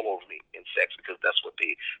take control over me in sex because that's what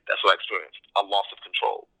I experienced, a loss of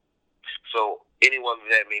control. So anyone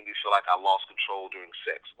that made me feel like I lost control during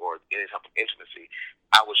sex or any type of intimacy,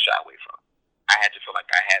 I would shy away from. I had to feel like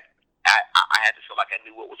I had to feel like I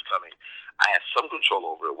knew what was coming. I had some control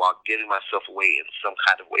over it while giving myself away in some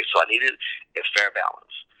kind of way. So I needed a fair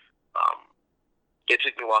balance. It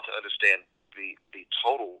took me a while to understand the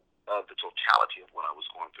totality of what I was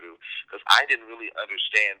going through because I didn't really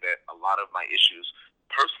understand that a lot of my issues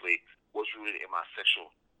personally was rooted in my sexual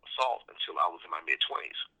assault until I was in my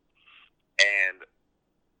mid-20s. And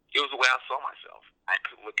it was the way I saw myself. I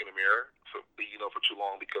couldn't look in the mirror for too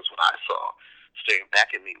long because what I saw staring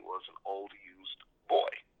back at me was an old, used boy.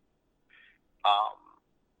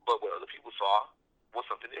 But what other people saw was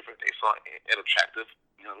something different. They saw an attractive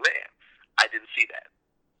young man. I didn't see that.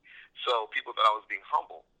 So people thought I was being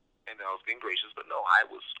humble and that I was being gracious, but no, I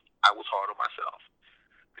was hard on myself.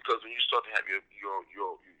 Because when you start to have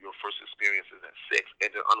your first experiences at 6 and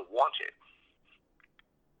they're unwanted,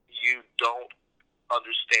 you don't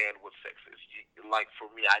understand what sex is. Like for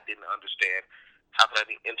me, I didn't understand how could I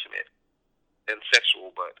be intimate and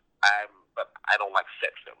sexual, but I don't like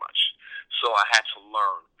sex that much. So I had to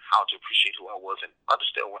learn how to appreciate who I was and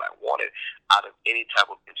understand what I wanted out of any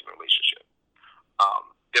type of intimate relationship.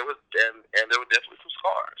 There were definitely some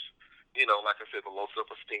scars. Like I said, the low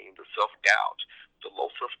self-esteem, the self-doubt, the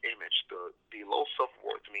low self-image, the low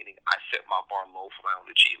self-worth, meaning I set my bar low for my own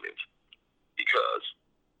achievements because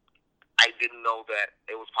I didn't know that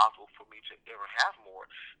it was possible for me to ever have more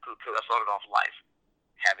because I started off life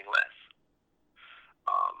having less.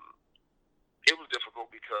 It was difficult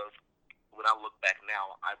because when I look back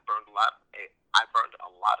now, I burned a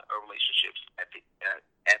lot of relationships at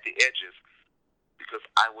the edges because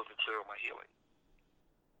I wasn't clear on my healing.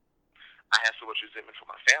 I had so much resentment for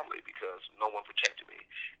my family because no one protected me.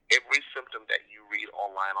 Every symptom that you read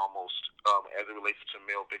online almost as it relates to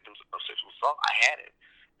male victims of sexual assault, I had it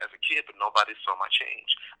as a kid, but nobody saw my change.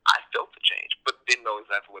 I felt the change, but didn't know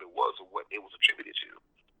exactly what it was or what it was attributed to.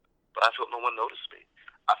 But I felt no one noticed me.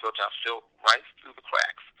 I felt right through the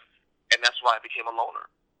cracks. And that's why I became a loner.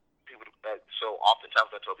 So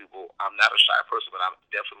oftentimes I tell people I'm not a shy person, but I'm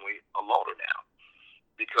definitely a loner now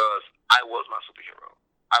because I was my superhero.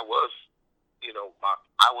 I was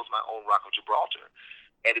my own Rock of Gibraltar,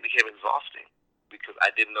 and it became exhausting because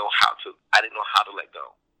I didn't know how to let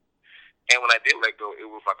go. And when I did let go, it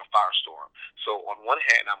was like a firestorm. So on one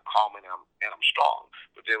hand, I'm calm and I'm strong,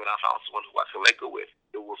 but then when I found someone who I could let go with,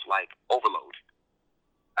 it was like overload.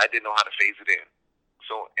 I didn't know how to phase it in.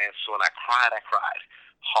 So when I cried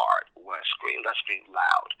hard. When I screamed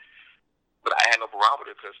loud. But I had no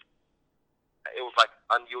barometer because it was like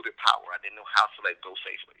unyielded power. I didn't know how to let go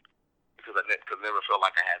safely because I never felt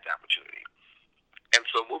like I had the opportunity. And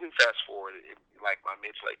so moving fast forward, in like my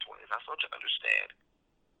mid to late 20s, I started to understand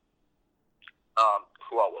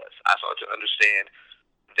who I was. I started to understand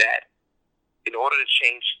that in order to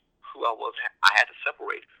change who I was, I had to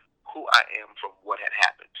separate who I am from what had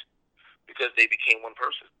happened because they became one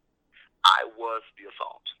person. I was the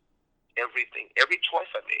assault. Everything, every choice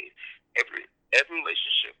I made, every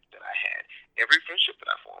relationship that I had, every friendship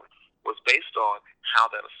that I formed was based on how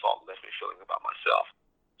that assault left me feeling about myself.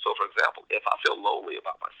 So, for example, if I feel lonely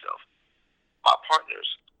about myself, my partners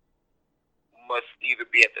must either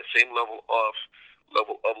be at the same level of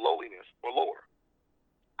loneliness or lower.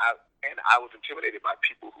 I was intimidated by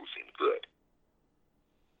people who seemed good.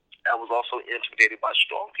 I was also intimidated by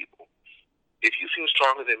strong people If you seem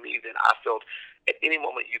stronger than me, then I felt at any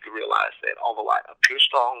moment you could realize that although I appear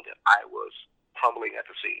strong, that I was crumbling at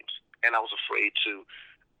the seams, and I was afraid to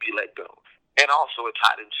be let go. And also it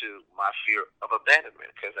tied into my fear of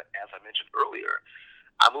abandonment because, as I mentioned earlier,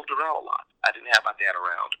 I moved around a lot. I didn't have my dad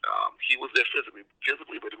around. He was there physically,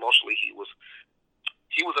 but emotionally he was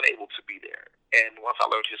unable to be there. And once I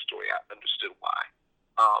learned his story, I understood why.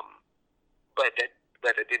 Um, but that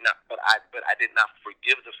but it did not. But I did not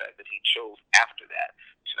forgive the fact that he chose after that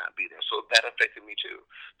to not be there. So that affected me too.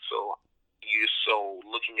 So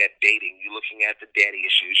looking at dating, you're looking at the daddy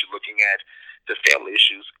issues, you're looking at the family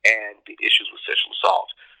issues, and the issues with sexual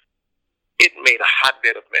assault. It made a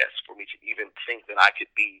hotbed of mess for me to even think that I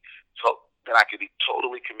could be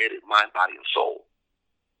totally committed, mind, body, and soul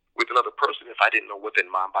with another person if I didn't know what that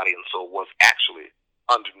mind, body, and soul was actually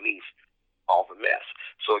underneath all the mess.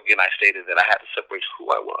 So again, I stated that I had to separate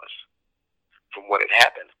who I was from what had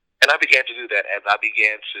happened. And I began to do that as I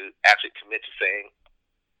began to actually commit to saying,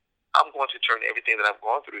 I'm going to turn everything that I've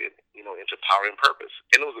gone through, into power and purpose.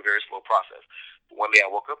 And it was a very slow process. But one day I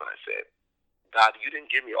woke up and I said, God, you didn't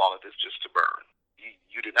give me all of this just to burn.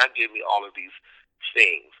 You did not give me all of these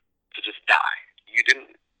things to just die. You did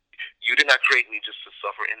not create me just to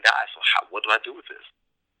suffer and die. So what do I do with this?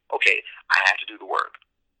 Okay, I had to do the work.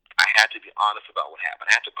 I had to be honest about what happened.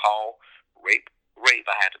 I had to call rape.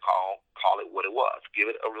 I had to call it what it was. Give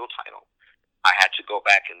it a real title. I had to go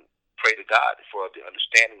back and pray to God for the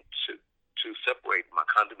understanding to separate my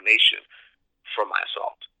condemnation from my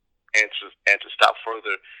assault, and to stop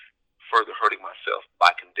further hurting myself by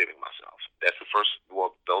condemning myself.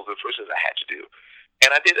 Those are the first things I had to do, and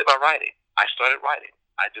I did it by writing. I started writing.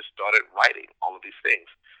 I just started writing all of these things.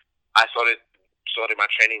 I started my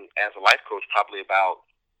training as a life coach probably about,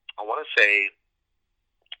 I want to say,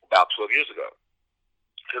 about 12 years ago.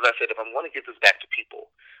 Because I said, if I'm going to get this back to people,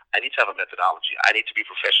 I need to have a methodology. I need to be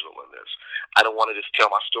professional in this. I don't want to just tell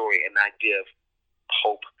my story and not give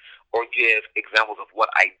hope or give examples of what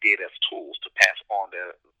I did as tools to pass on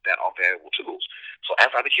that are valuable tools. So as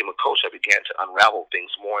I became a coach, I began to unravel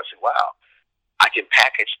things more and say, wow, I can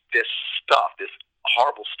package this stuff, this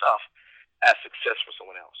horrible stuff, as success for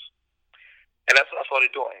someone else. And that's what I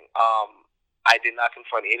started doing. I did not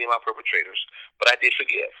confront any of my perpetrators, but I did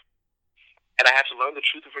forgive. And I had to learn the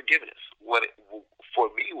truth of forgiveness.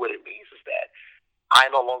 For me, what it means is that I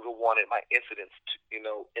no longer wanted my incidents, in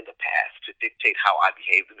the past, to dictate how I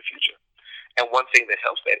behaved in the future. And one thing that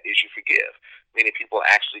helps that is you forgive. Many people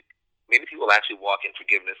actually walk in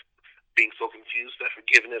forgiveness being so confused that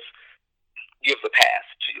forgiveness gives a pass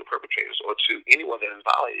to your perpetrators or to anyone that has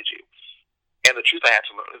violated you. And the truth I had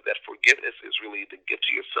to learn is that forgiveness is really the gift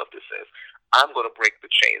to yourself that says, I'm going to break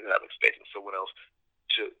the chain that I'm expecting someone else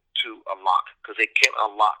to unlock, because they can't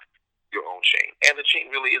unlock your own chain. And the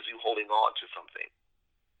chain really is you holding on to something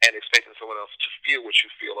and expecting someone else to feel what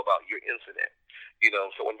you feel about your incident.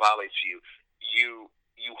 Someone violates you, you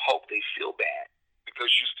hope they feel bad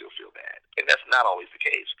because you still feel bad, and that's not always the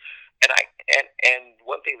case. And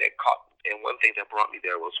one thing that brought me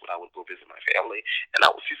there was when I would go visit my family, and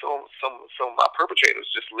I would see some of my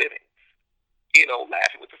perpetrators just living,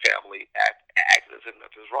 laughing with the family, acting as if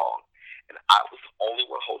nothing's wrong. And I was the only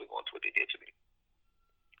one holding on to what they did to me.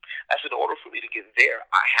 I said, in order for me to get there,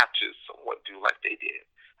 I have to somewhat do like they did.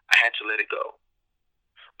 I had to let it go.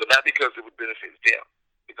 But not because it would benefit them,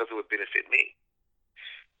 because it would benefit me.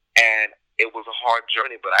 And it was a hard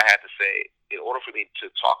journey, but I had to say, in order for me to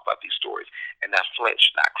talk about these stories and not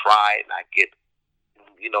flinch, not cry, not get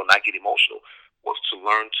emotional, was to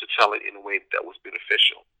learn to tell it in a way that was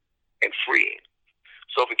beneficial and freeing.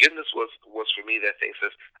 So forgiveness was for me that thing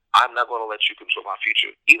says, I'm not going to let you control my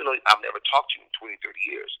future. Even though I've never talked to you in 20,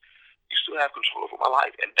 30 years, you still have control over my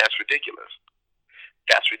life, and that's ridiculous.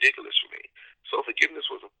 That's ridiculous for me. So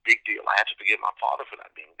forgiveness was a big deal. I had to forgive my father for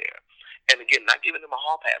not being there. And again, not giving them a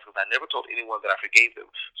hall pass, because I never told anyone that I forgave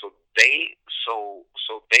them. So they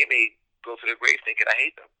may go to their grave thinking I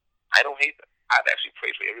hate them. I don't hate them. I've actually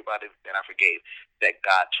prayed for everybody that I forgave that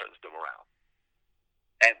God turns them around.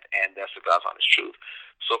 And that's the God's honest truth.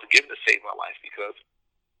 So forgiveness saved my life, because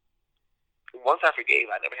once I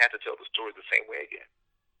forgave, I never had to tell the story the same way again.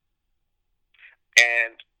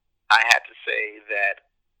 And I had to say that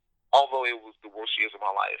although it was the worst years of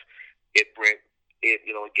my life, it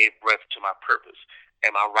gave breath to my purpose.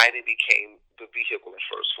 And my writing became the vehicle at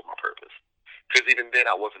first for my purpose. Because even then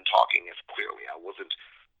I wasn't talking as clearly. I was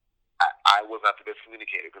not the best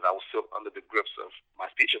communicator because I was still under the grips of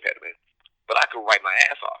my speech impediment. But I could write my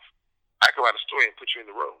ass off. I could write a story and put you in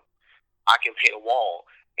the room. I can paint a wall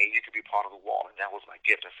and you could be part of the wall. And that was my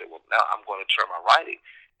gift. I said, well, now I'm going to turn my writing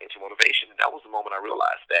into motivation. And that was the moment I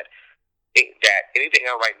realized that that anything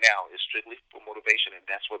I write now is strictly for motivation, and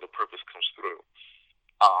that's where the purpose comes through.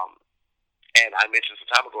 Um, and I mentioned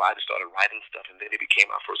some time ago, I just started writing stuff, and then it became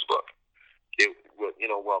my first book. The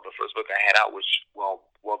first book I had out,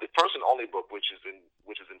 the first and only book, which is in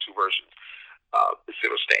two versions, is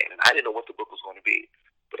Sit or Stand, and I didn't know what the book was going to be,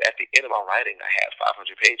 but at the end of my writing, I had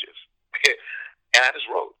 500 pages, and I just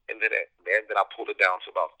wrote, and then I pulled it down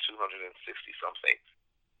to about 260 something,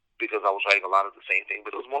 because I was writing a lot of the same thing,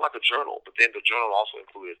 but it was more like a journal. But then the journal also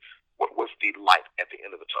included what was the light at the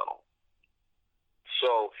end of the tunnel.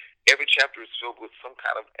 So every chapter is filled with some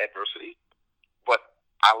kind of adversity, but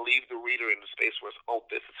I leave the reader in the space where it's,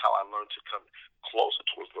 this is how I learned to come closer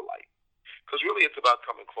towards the light. Because really it's about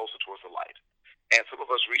coming closer towards the light. And some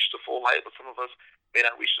of us reach the full light, but some of us may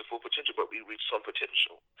not reach the full potential, but we reach some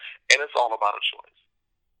potential. And it's all about a choice.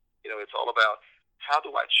 It's all about, how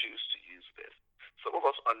do I choose to use this? Some of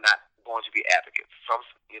us are not going to be advocates. Some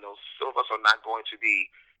of us are not going to be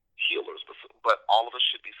healers, but all of us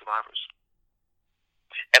should be survivors.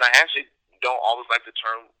 And I actually don't always like the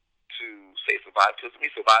term to say survive, because to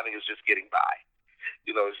me, surviving is just getting by.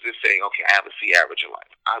 It's just saying, okay, I have a C average in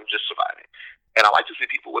life. I'm just surviving. And I like to see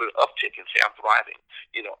people with an uptick and say, I'm thriving.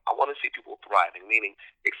 I want to see people thriving, meaning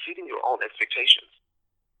exceeding your own expectations.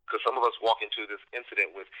 Because some of us walk into this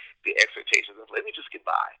incident with the expectations of, let me just get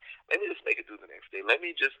by. Let me just make it through the next day. Let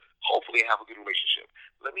me just hopefully have a good relationship.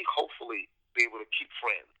 Let me hopefully be able to keep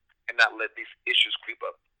friends and not let these issues creep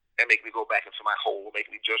up and make me go back into my hole, or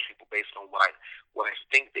make me judge people based on what I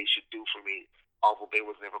think they should do for me, although they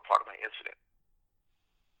was never part of my incident.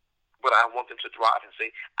 But I want them to thrive and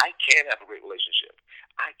say, I can have a great relationship.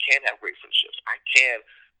 I can have great friendships. I can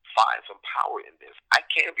find some power in this. I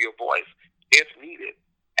can be a voice if needed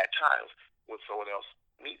at times when someone else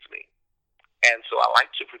needs me. And so I like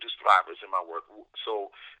to produce thrivers in my work. So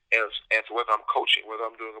whether I'm coaching, whether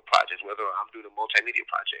I'm doing a project, whether I'm doing a multimedia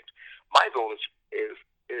project, my goal is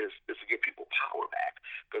to give people power back,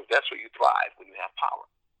 because that's where you thrive, when you have power.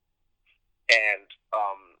 And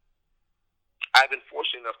I've been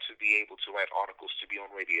fortunate enough to be able to write articles, to be on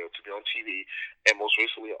radio, to be on TV, and most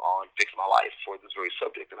recently on Fix My Life for this very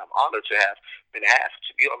subject. And I'm honored to have been asked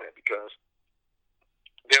to be on it, because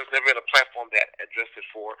there's never been a platform that addressed it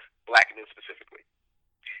for Black men specifically.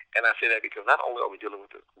 And I say that because not only are we dealing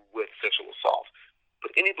with sexual assault,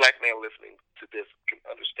 but any Black man listening to this can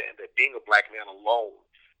understand that being a Black man alone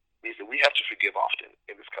means that we have to forgive often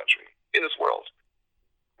in this country, in this world.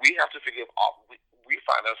 We have to forgive often. We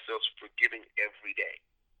find ourselves forgiving every day.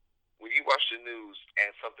 When you watch the news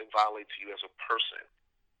and something violates you as a person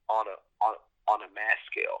on a mass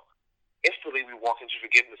scale, instantly we walk into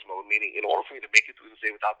forgiveness mode, meaning in order for me to make it through the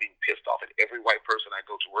day without being pissed off at every white person I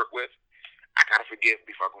go to work with, I gotta forgive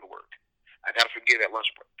before I go to work. I gotta forgive at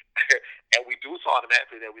lunch break. And we do so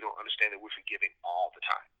automatically that we don't understand that we're forgiving all the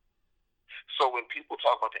time. So when people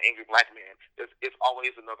talk about the angry Black man, it's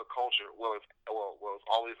always another culture. It's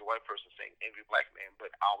always a white person saying angry Black man,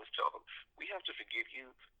 but I always tell them, we have to forgive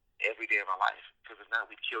you every day of our life, because if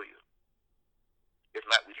not, we'd kill you. If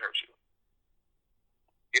not, we'd hurt you.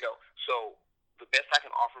 So the best I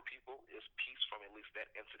can offer people is peace from at least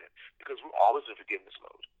that incident, because we're always in forgiveness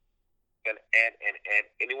mode. And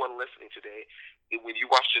anyone listening today, when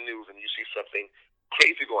you watch the news and you see something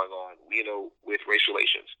crazy going on, with racial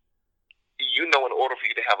relations, in order for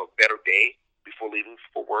you to have a better day before leaving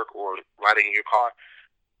for work or riding in your car,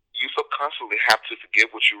 you subconsciously have to forgive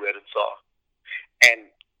what you read and saw,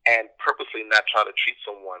 and purposely not try to treat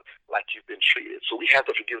someone like you've been treated. So we have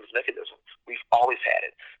the forgiveness mechanism. We've always had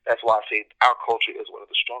it. That's why I say our culture is one of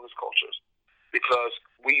the strongest cultures, because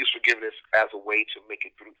we use forgiveness as a way to make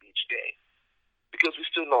it through each day, because we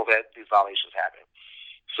still know that these violations happen.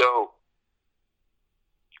 So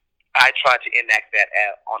I try to enact that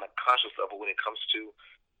on a conscious level when it comes to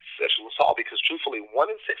sexual assault, because truthfully, 1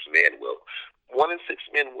 in 6 men will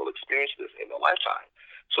experience this in their lifetime.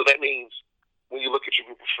 So that means when you look at your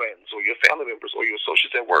group of friends or your family members or your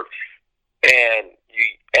associates at work, and you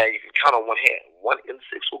can count on one hand, 1 in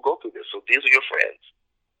 6 will go through this. So these are your friends.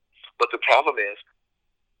 But the problem is,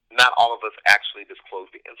 not all of us actually disclose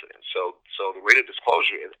the incident. So the rate of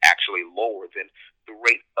disclosure is actually lower than the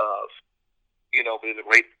rate of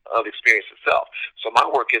experience itself. So my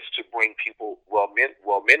work is to bring people, men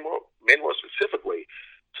more specifically,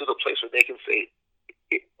 to the place where they can say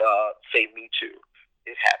me too.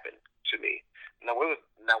 It happened to me. Now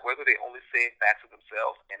whether they only say it back to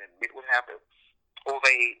themselves and admit what happened, or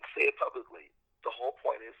they say it publicly, the whole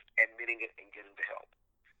point is admitting it and getting the help.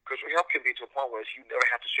 Because your help can be to a point where you never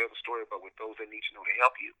have to share the story, but with those that need to know to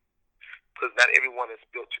help you. Because not everyone is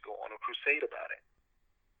built to go on a crusade about it.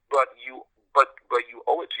 But you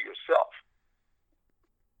owe it to yourself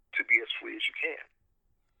to be as free as you can.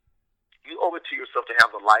 You owe it to yourself to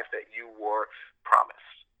have the life that you were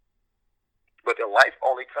promised. But the life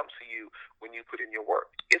only comes to you when you put in your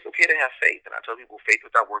work. It's okay to have faith. And I tell people faith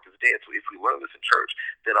without work is dead. So if we learn this in church,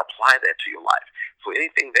 then apply that to your life. So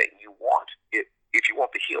anything that you want, if you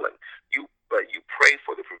want the healing, you pray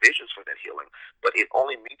for the provisions for that healing. But it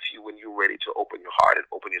only meets you when you're ready to open your heart and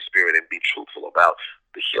open your spirit and be truthful about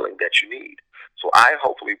the healing that you need. So I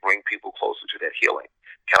hopefully bring people closer to that healing.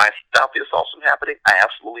 Can I stop this all from happening? I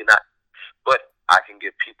absolutely not. But I can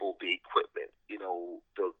give people the equipment,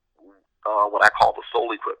 what I call the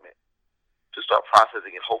soul equipment, to start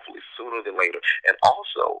processing it hopefully sooner than later, and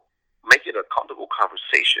also make it a comfortable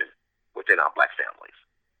conversation within our Black families.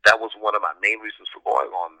 That was one of my main reasons for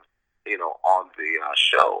going on the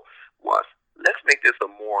show, was let's make this a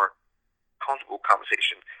more comfortable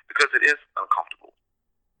conversation, because it is uncomfortable.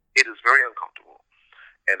 It is very uncomfortable.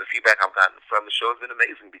 And the feedback I've gotten from the show has been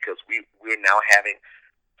amazing, because we're now having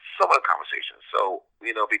similar conversations. So,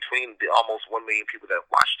 between the almost 1 million people that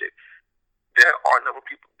watched it, there are a number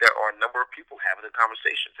of people having the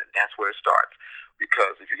conversations, and that's where it starts.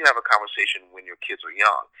 Because if you can have a conversation when your kids are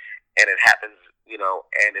young, and it happens,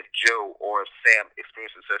 and if Joe or if Sam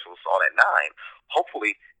experiences sexual assault at 9,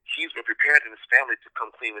 hopefully he's been prepared in his family to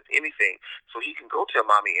come clean with anything, so he can go tell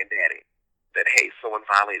mommy and daddy that, hey, someone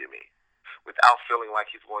violated me, without feeling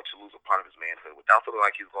like he's going to lose a part of his manhood, without feeling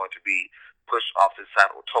like he's going to be pushed off his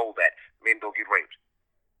side or told that men don't get raped.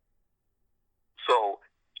 So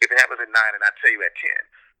if it happens at 9 and I tell you at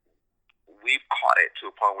 10, we've caught it to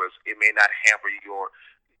a point where it may not hamper your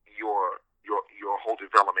whole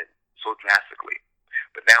development so drastically.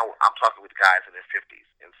 But now I'm talking with guys in their 50s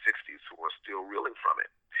and 60s who are still reeling from it.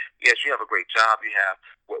 Yes, you have a great job. You have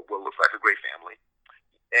what looks like a great family.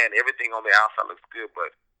 And everything on the outside looks good.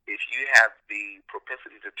 But if you have the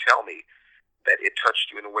propensity to tell me that it touched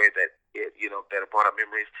you in a way that it brought up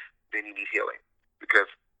memories, then you need healing. Because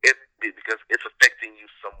it's affecting you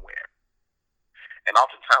somewhere. And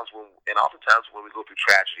oftentimes when we go through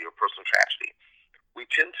tragedy or personal tragedy, we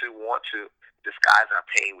tend to want to disguise our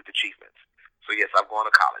pain with achievements. So yes, I've gone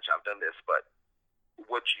to college, I've done this, but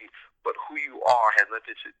who you are has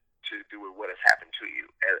nothing to do with what has happened to you,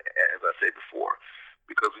 as I said before.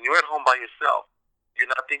 Because when you're at home by yourself, you're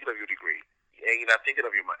not thinking of your degree, and you're not thinking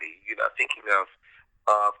of your money, you're not thinking of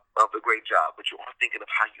the great job, but you are thinking of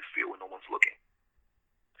how you feel when no one's looking.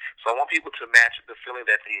 So I want people to match the feeling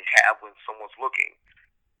that they have when someone's looking,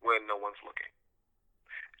 when no one's looking.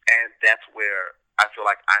 And that's where I feel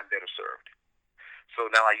like I'm better served. So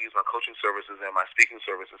now I use my coaching services and my speaking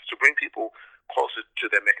services to bring people closer to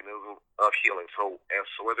their mechanism of healing. So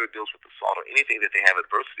whether it deals with assault or anything that they have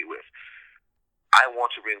adversity with, I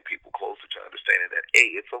want to bring people closer to understanding that A,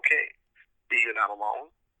 it's okay. B, you're not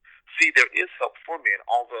alone. C, there is help for men,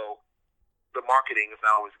 although the marketing is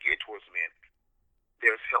not always geared towards men.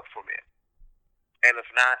 There's help for men. And if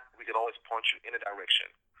not, we can always point you in a direction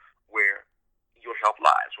where your help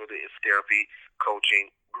lies, whether it's therapy, coaching,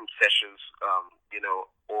 group sessions,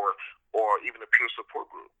 or even a peer support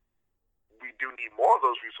group. We do need more of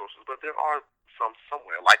those resources, but there are some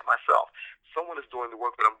somewhere, like myself. Someone is doing the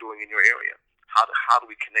work that I'm doing in your area. How do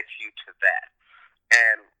we connect you to that?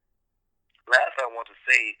 And last thing I want to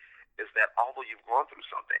say is that although you've gone through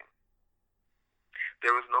something,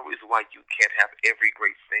 there is no reason why you can't have every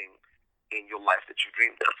great thing in your life that you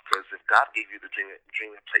dreamed of. Because if God gave you the dream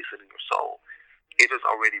and placed it in your soul, it is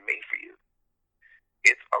already made for you.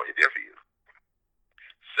 It's already there for you.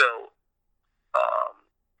 So,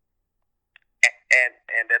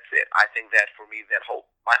 and that's it. I think that for me,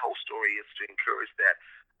 my whole story is to encourage that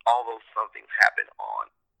although some things happen on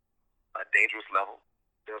a dangerous level,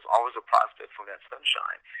 there's always a prospect from that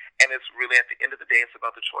sunshine. And it's really, at the end of the day, it's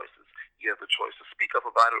about the choices. You have the choice to speak up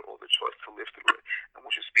about it or the choice to live through it. And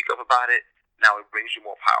once you speak up about it, now it brings you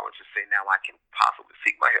more power to say, now I can possibly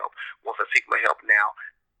seek my help. Once I seek my help, now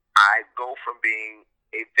I go from being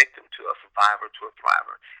a victim to a survivor to a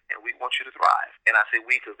thriver. And we want you to thrive. And I say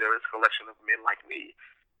we because there is a collection of men like me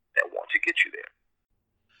that want to get you there.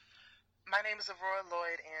 My name is Aurora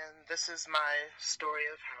Lloyd, and this is my story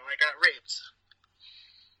of how I got raped.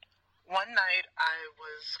 One night, I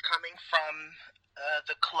was coming from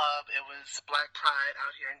the club. It was Black Pride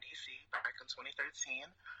out here in D.C. back in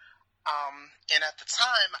 2013. And at the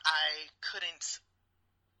time, I couldn't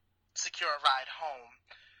secure a ride home.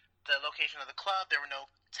 The location of the club, there were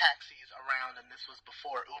no taxis around, and this was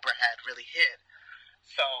before Uber had really hit.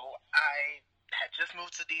 So I had just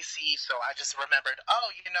moved to D.C., so I just remembered,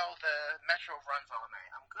 the Metro runs all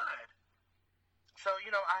night. I'm good. So,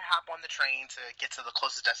 I hop on the train to get to the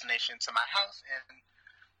closest destination to my house, and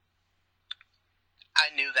I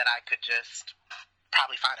knew that I could just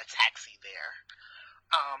probably find a taxi there.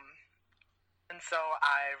 And so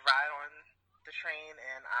I ride on the train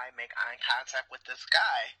and I make eye contact with this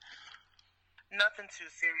guy. Nothing too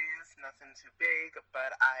serious, nothing too big,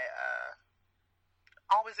 but I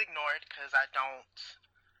always ignore it because I don't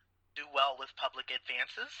do well with public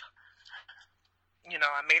advances. You know,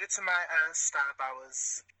 I made it to my stop. I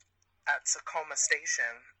was at Tacoma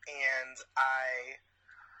Station and I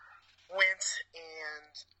went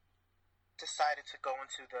and decided to go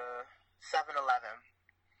into the 7-Eleven.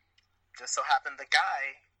 Just so happened the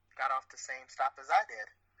guy got off the same stop as I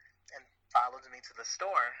did and followed me to the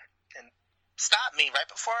store and stopped me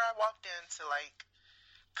right before I walked in to like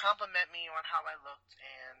compliment me on how I looked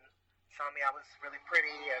and tell me I was really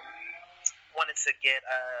pretty and wanted to get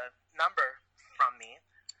a number from me.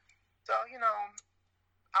 So, you know,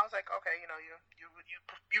 I was like, okay, you know, you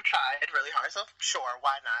tried really hard, so sure,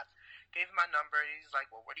 why not? Gave him my number. He's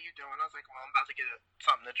like, well, what are you doing? I was like, well, I'm about to get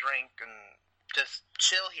something to drink and just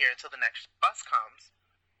chill here until the next bus comes.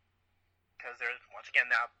 Because there's, once again,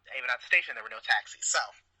 now, even at the station, there were no taxis. So,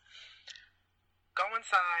 go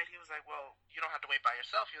inside. He was like, well, you don't have to wait by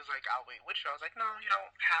yourself. He was like, I'll wait with you. I was like, no, you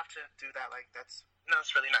don't have to do that. Like, it's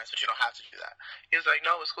really nice, but you don't have to do that. He was like,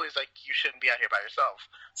 no, it's cool. He's like, you shouldn't be out here by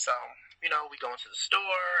yourself. So, you know, we go into the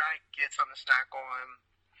store. I get something to snack on.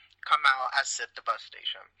 Come out. I sit at the bus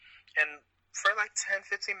station. And for like 10,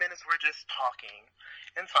 15 minutes, we're just talking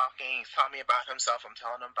and talking. He's telling me about himself. I'm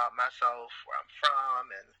telling him about myself, where I'm from,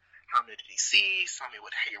 and how many did he see. He's telling me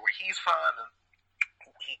where he's from. And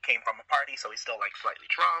he came from a party, so he's still like slightly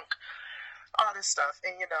drunk. All this stuff.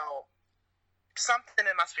 And, you know, something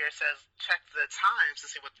in my spirit says, check the times to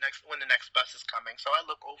see when the next bus is coming. So I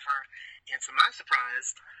look over, and to my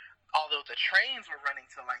surprise, although the trains were running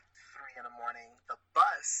till like 3 in the morning, the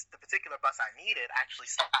particular bus I needed, actually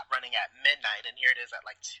stopped running at midnight, and here it is at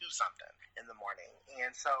like 2 something in the morning.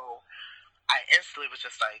 And so I instantly was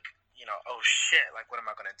just like, you know, oh shit, like what am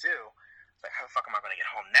I going to do? Like, how the fuck am I going to get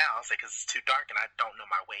home now? It's like, because it's too dark and I don't know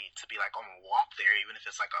my way to be like, I'm going to walk there, even if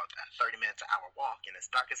it's like a 30-minute to hour walk and it's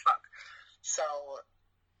dark as fuck. So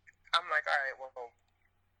I'm like, all right, well,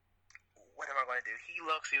 what am I going to do? He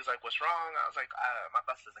was like, what's wrong? I was like, my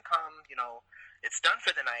bus doesn't come, you know, it's done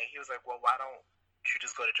for the night. He was like, well, why don't you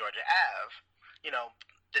just go to Georgia Ave? You know,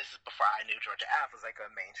 this is before I knew Georgia Ave was like a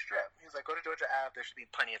main strip. He was like, go to Georgia Ave, there should be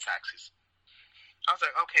plenty of taxis. I was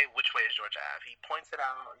like, okay, which way is Georgia Ave? He points it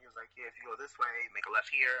out. He was like, yeah, if you go this way, make a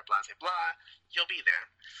left here, blah, blah, blah, you'll be there.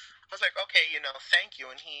 I was like, okay, you know, thank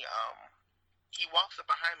you. And he walks up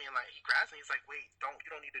behind me and like, he grabs me. He's like, wait, you don't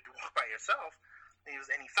need to walk by yourself. And he was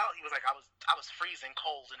like, I was freezing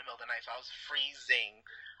cold in the middle of the night, so I was freezing.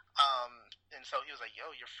 And so he was like,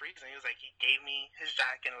 yo, you're freezing. He was like, he gave me his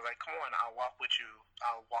jacket and was like, come on, I'll walk with you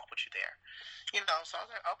there. You know, so I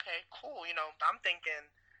was like, okay, cool. You know, I'm thinking,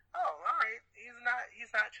 oh, all right,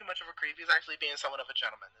 he's not too much of a creep. He's actually being somewhat of a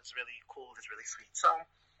gentleman. It's really cool. It's really sweet. So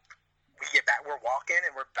we get back, we're walking,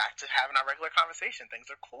 and we're back to having our regular conversation.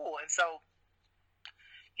 Things are cool. And so,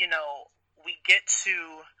 you know, we get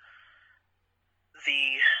to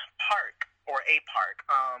the park, or a park,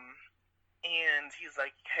 and he's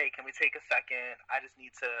like, hey, can we take a second? I just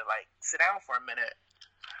need to, like, sit down for a minute.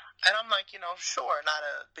 And I'm like, you know, sure, not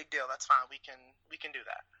a big deal. That's fine. We can do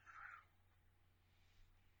that.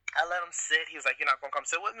 I let him sit. He was like, you're not going to come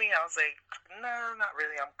sit with me? I was like, no, not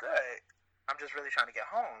really. I'm good. I'm just really trying to get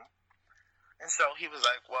home. And so he was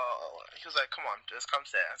like, come on, just come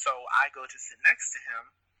sit. And so I go to sit next to him.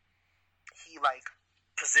 He, like,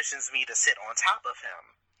 positions me to sit on top of him.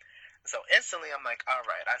 So instantly I'm like, all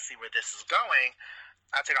right, I see where this is going.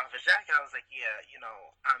 I took off his jacket. I was like, yeah, you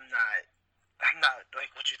know, I'm not like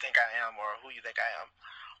what you think I am or who you think I am.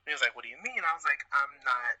 And he was like, what do you mean? I was like, I'm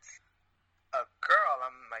not a girl.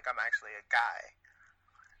 I'm actually a guy.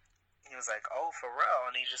 He was like, oh, for real?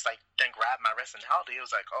 And he just like then grabbed my wrist and held it. He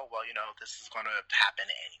was like, oh, well, you know, this is going to happen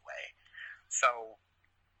anyway. So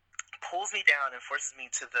pulls me down and forces me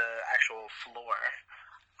to the actual floor,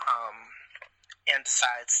 and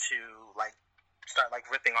decides to like start like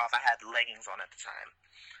ripping off. I had leggings on at the time,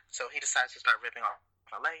 so he decides to start ripping off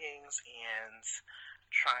my leggings and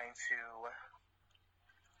trying to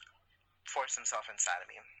force himself inside of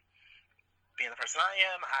me. Being the person I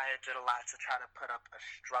am, I did a lot to try to put up a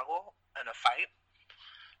struggle and a fight.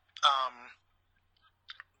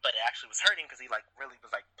 But it actually was hurting because he like really was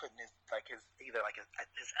like putting his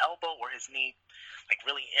elbow or his knee like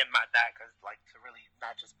really in my back, like to really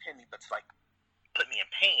not just pin me but to like put me in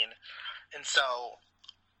pain. And so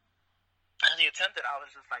as he attempted, I was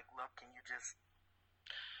just like, look, can you just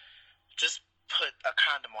put a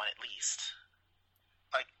condom on at least?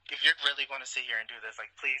 like, if you're really going to sit here and do this,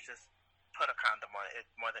 like, please just put a condom on it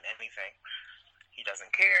more than anything. He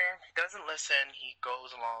doesn't care. He doesn't listen. He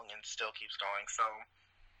goes along and still keeps going. So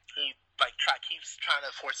he like keeps trying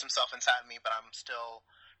to force himself inside me, but I'm still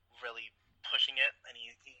really pushing it. And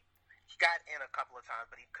he got in a couple of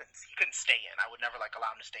times, but he couldn't stay in. I would never like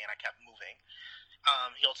allow him to stay in. I kept moving.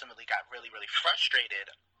 He ultimately got really, really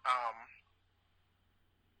frustrated.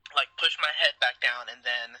 Like pushed my head back down, and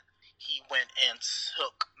then he went and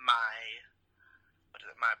took my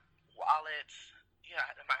wallet. Yeah,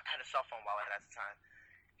 I had a cell phone wallet at the time.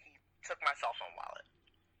 He took my cell phone wallet,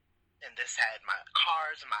 and this had my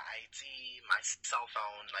cards, my ID, my cell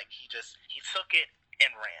phone. Like he took it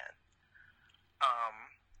and ran.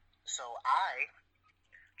 So I,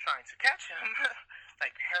 trying to catch him,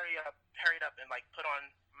 like hurried up, and like put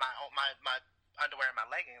on my underwear and my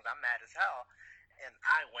leggings. I'm mad as hell, and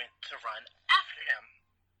I went to run after him.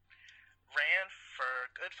 Ran for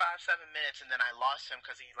a good 5-7 minutes, and then I lost him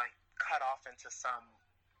because he like cut off into some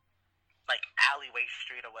like alleyway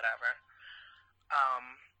street or whatever.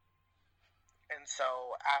 And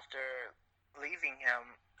so after leaving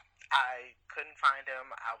him, I couldn't find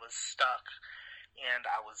him. I was stuck, and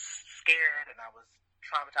I was scared, and I was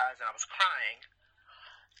traumatized, and I was crying.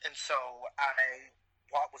 And so I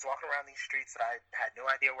was walking around these streets that I had no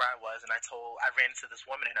idea where I was, and I ran into this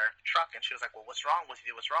woman in her truck, and she was like, well, what's wrong with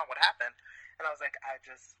you? What's wrong? What happened? And I was like, I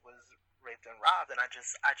just was raped and robbed, and I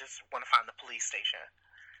just want to find the police station.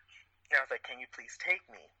 And I was like, can you please take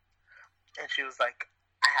me? And she was like,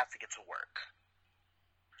 I have to get to work.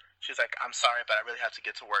 She was like, I'm sorry, but I really have to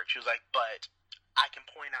get to work. She was like, but I can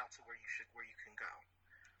point out to where you can go.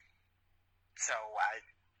 So I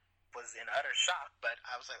was in utter shock, but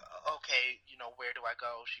I was like, okay, where do I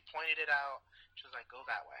go? She pointed it out. She was like, go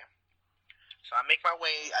that way. So I make my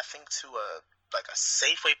way, I think, to a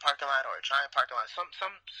Safeway parking lot or a Giant parking lot, some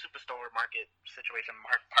superstore market situation,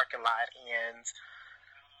 parking lot, and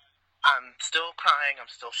I'm still crying, I'm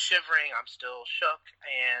still shivering, I'm still shook,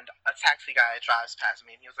 and a taxi guy drives past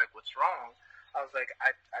me, and he was like, what's wrong? I was like,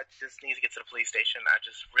 I just need to get to the police station. I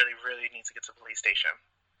just really, really need to get to the police station.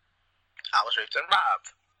 I was raped and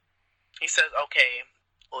robbed. He says, okay,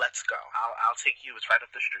 let's go. I'll take you. It's right up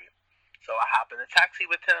the street. So I hop in the taxi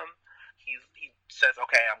with him. He says,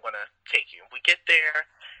 okay, I'm going to take you. We get there,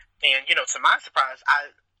 and, to my surprise,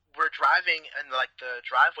 we're driving in, like, the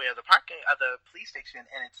driveway of the police station,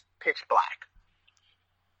 and it's pitch black.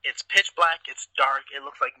 It's pitch black. It's dark. It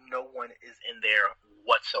looks like no one is in there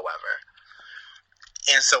whatsoever.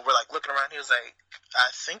 And so we're, like, looking around. He was like,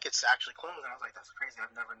 I think it's actually closed. And I was like, that's crazy.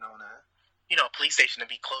 I've never known a police station to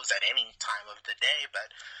be closed at any time of the day,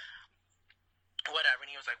 but whatever.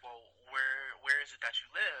 And he was like, well, where is it that you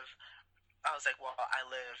live? I was like, well, I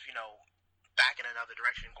live, back in another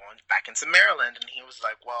direction, going back into Maryland. And he was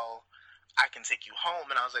like, well, I can take you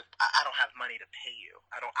home. And I was like, I don't have money to pay you.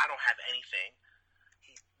 I don't have anything.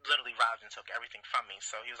 He literally robbed and took everything from me.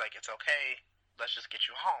 So he was like, it's okay. Let's just get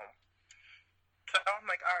you home. So I'm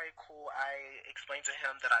like, all right, cool. I explained to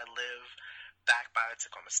him that I live back by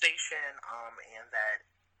Tacoma Station, and that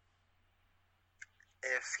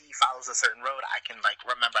if he follows a certain road, I can, like,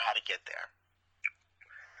 remember how to get there.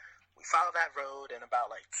 We follow that road, and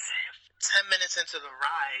about, like, 10 minutes into the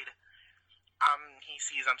ride, he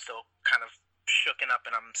sees I'm still kind of shooken up,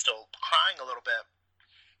 and I'm still crying a little bit,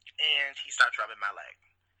 and he starts rubbing my leg.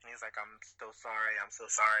 And he's like, I'm so sorry.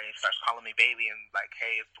 He starts calling me baby and like,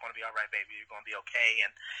 hey, it's going to be all right, baby. You're going to be okay. And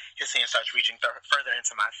his hand starts reaching further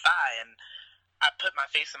into my thigh. And I put my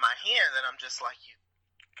face in my hand, and I'm just like, you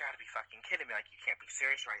got to be fucking kidding me. Like, you can't be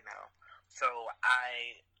serious right now. So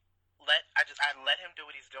I let him do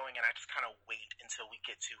what he's doing, and I just kind of wait until we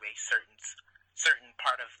get to a certain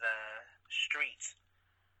part of the street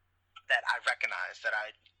that I recognize, that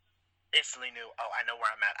I instantly knew, oh, I know where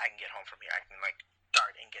I'm at. I can get home from here. I can, like,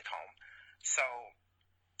 dart and get home. So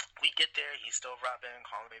we get there, he's still rubbing,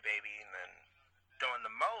 calling me baby, and then doing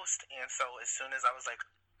the most. And so as soon as I was like,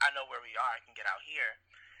 I know where we are, I can get out here,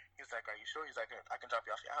 he was like, are you sure? He's like, I can drop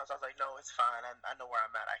you off your house. I was like, no, it's fine. I know where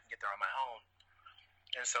I'm at. I can get there on my own.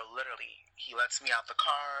 And so literally, he lets me out the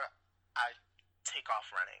car. I take off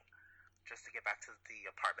running just to get back to the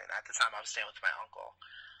apartment. At the time, I was staying with my uncle.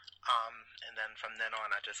 And then from then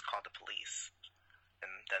on, I just called the police.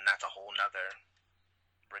 And then that's a whole nother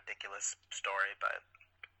ridiculous story, but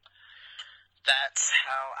that's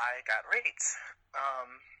how I got raped.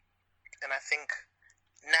 And I think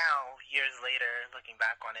now, years later, looking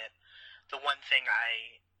back on it, the one thing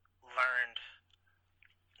I learned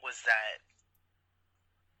was that,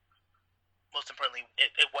 most importantly,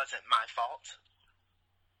 it wasn't my fault.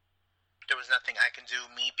 There was nothing I can do.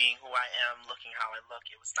 Me being who I am, looking how I look,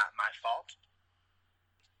 it was not my fault.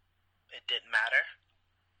 It didn't matter.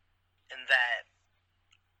 And that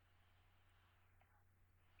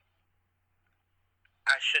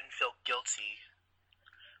I shouldn't feel guilty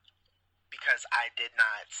because I did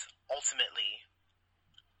not ultimately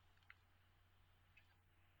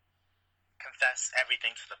confess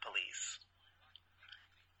everything to the police.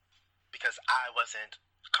 Because I wasn't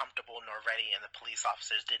comfortable nor ready, and the police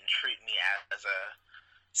officers didn't treat me as a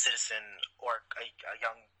citizen or a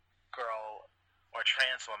young girl or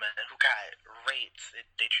trans woman who got raped.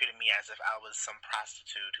 They treated me as if I was some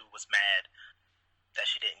prostitute who was mad that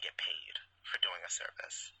she didn't get paid for doing a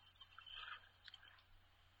service.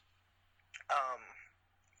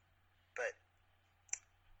 But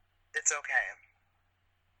it's okay.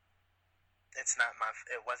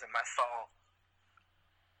 It wasn't my fault.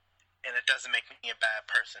 And it doesn't make me a bad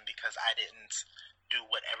person because I didn't do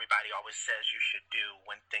what everybody always says you should do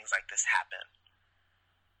when things like this happen.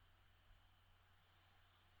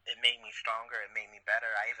 It made me stronger. It made me better.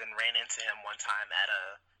 I even ran into him one time at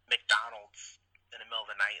a McDonald's in the middle of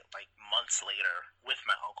the night, like months later, with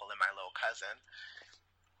my uncle and my little cousin.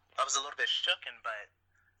 I was a little bit shooken, but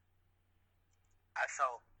I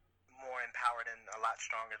felt more empowered and a lot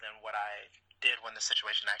stronger than what I did when the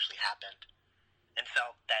situation actually happened, and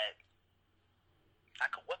felt that I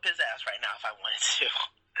could whip his ass right now if I wanted to.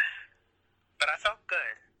 But I felt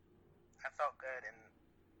good. And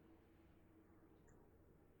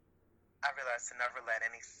I realized to never let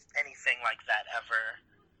anything like that ever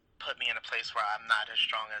put me in a place where I'm not as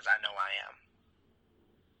strong as I know I am.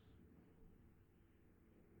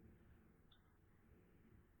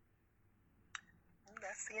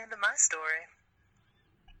 That's the end of my story.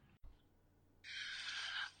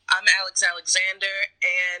 I'm Alex Alexander,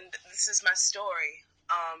 and this is my story.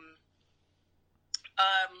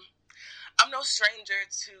 I'm no stranger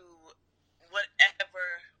to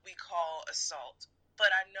whatever we call assault,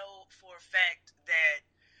 but I know for a fact that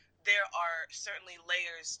there are certainly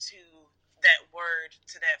layers to that word,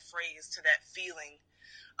 to that phrase, to that feeling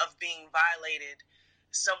of being violated.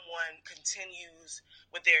 Someone continues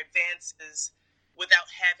with their advances without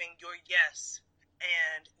having your yes,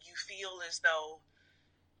 and you feel as though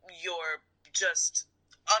you're just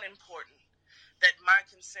unimportant, that my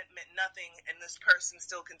consent meant nothing, and this person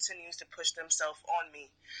still continues to push themselves on me.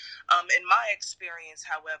 In my experience,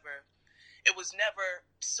 however, it was never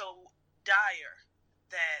so dire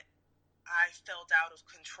that I felt out of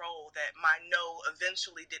control, that my no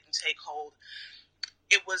eventually didn't take hold.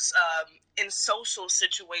 It was in social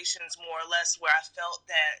situations, more or less, where I felt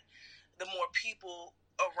that the more people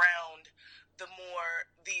around, the more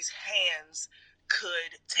these hands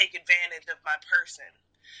could take advantage of my person.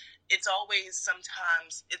 It's always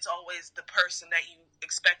the person that you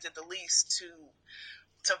expected the least to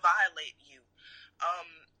violate you.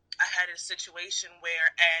 I had a situation where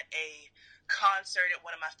at a concert at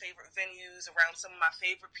one of my favorite venues, around some of my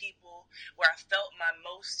favorite people, where I felt my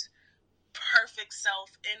most perfect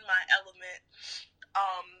self in my element,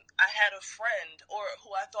 I had a friend, or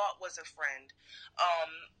who I thought was a friend,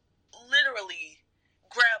 literally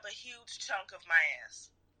grab a huge chunk of my ass.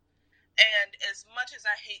 And as much as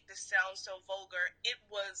I hate this sound so vulgar, it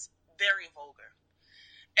was very vulgar.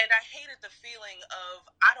 And I hated the feeling of,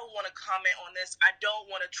 I don't want to comment on this. I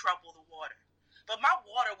don't want to trouble the water. But my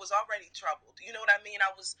water was already troubled. You know what I mean?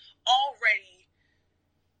 I was already,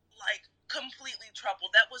 completely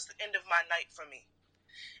troubled. That was the end of my night for me.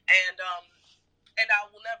 And I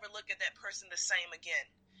will never look at that person the same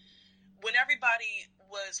again. When everybody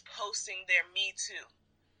was posting their Me Too,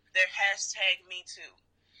 their hashtag Me Too,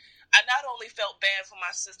 I not only felt bad for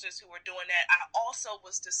my sisters who were doing that, I also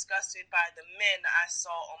was disgusted by the men I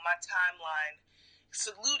saw on my timeline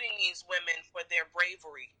saluting these women for their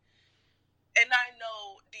bravery. And I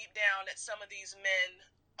know deep down that some of these men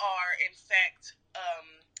are, in fact,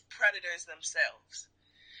 predators themselves.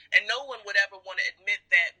 And no one would ever want to admit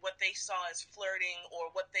that what they saw as flirting,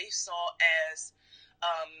 or what they saw as,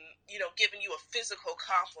 giving you a physical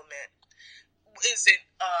compliment, isn't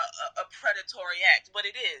a predatory act, but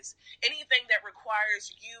it is. Anything that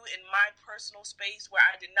requires you in my personal space where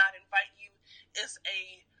I did not invite you is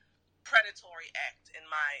a predatory act, in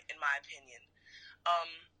my opinion.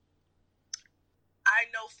 I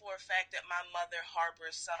know for a fact that my mother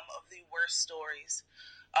harbors some of the worst stories.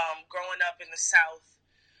 Growing up in the South,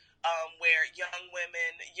 where young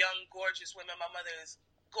gorgeous women, my mother is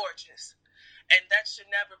gorgeous, and that should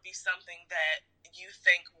never be something that you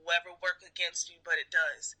think will ever work against you, but it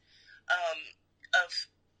does. Of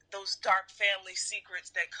those dark family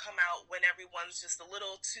secrets that come out when everyone's just a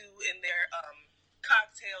little too in their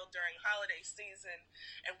cocktail during holiday season,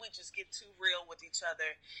 and we just get too real with each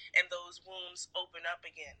other, and those wounds open up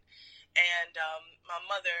again. And my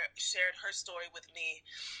mother shared her story with me,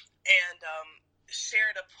 and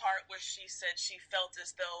shared a part where she said she felt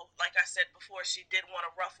as though, like I said before, she didn't want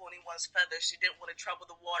to ruffle anyone's feathers. She didn't want to trouble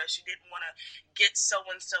the water. She didn't want to get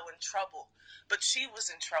so-and-so in trouble. But she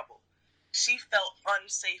was in trouble. She felt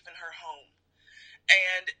unsafe in her home.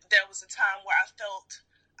 And there was a time where I felt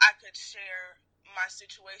I could share my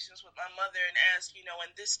situations with my mother and ask, in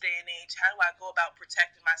this day and age, how do I go about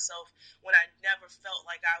protecting myself when I never felt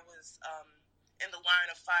like I was in the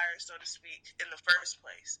line of fire, so to speak, in the first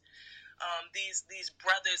place. These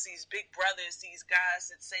brothers, these big brothers, these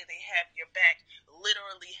guys that say they have your back,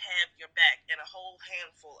 literally have your back, and a whole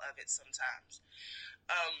handful of it sometimes.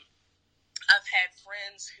 I've had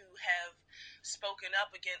friends who have spoken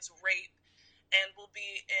up against rape and will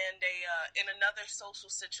be in another social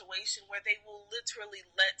situation where they will literally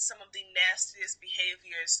let some of the nastiest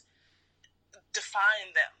behaviors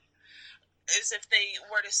define them. As if they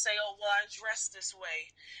were to say, oh, well, I dressed this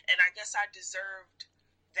way, and I guess I deserved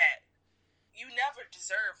that. You never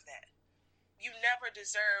deserve that. You never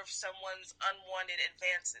deserve someone's unwanted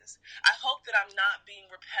advances. I hope that I'm not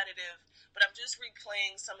being repetitive, but I'm just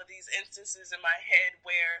replaying some of these instances in my head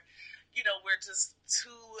where, we're just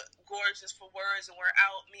too gorgeous for words, and we're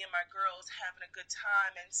out, me and my girls, having a good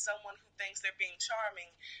time, and someone who thinks they're being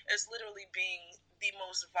charming is literally being the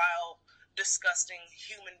most vile, disgusting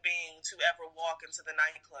human being to ever walk into the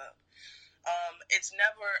nightclub. It's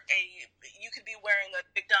never you could be wearing a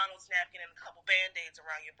McDonald's napkin and a couple Band-Aids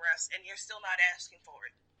around your breast, and you're still not asking for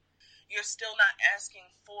it. You're still not asking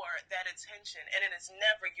for that attention, and it is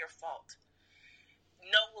never your fault.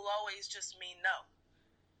 No will always just mean no.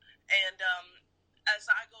 And as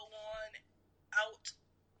I go on out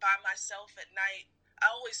by myself at night, I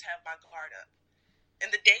always have my guard up. In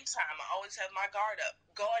the daytime, I always have my guard up.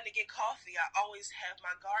 Going to get coffee, I always have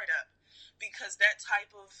my guard up, because that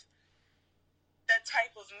type of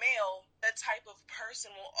male, that type of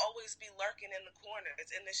person will always be lurking in the corners,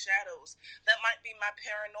 in the shadows. That might be my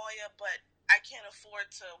paranoia, but I can't afford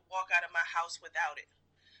to walk out of my house without it,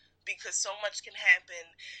 because so much can happen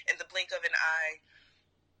in the blink of an eye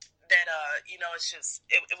that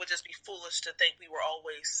it would just be foolish to think we were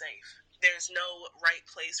always safe. There's no right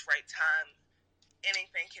place, right time.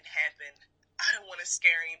 Anything can happen. I don't want to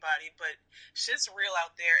scare anybody, but shit's real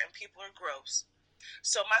out there and people are gross.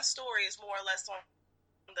 So my story is more or less on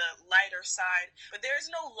the lighter side, but there's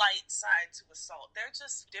no light side to assault. They're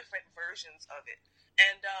just different versions of it.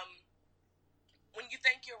 And when you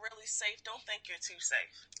think you're really safe, don't think you're too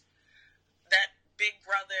safe. That big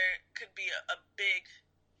brother could be a big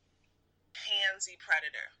pansy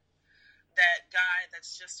predator. That guy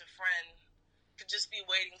that's just a friend could just be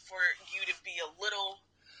waiting for you to be a little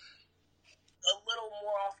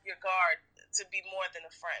more off your guard, to be more than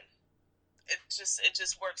a friend. It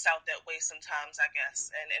just works out that way sometimes, I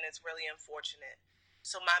guess, and it's really unfortunate.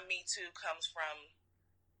 So my Me Too comes from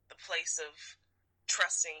the place of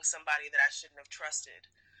trusting somebody that I shouldn't have trusted,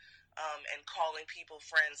 and calling people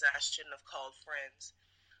friends that I shouldn't have called friends.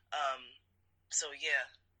 So yeah,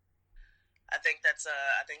 I think that's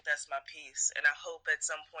my piece, and I hope at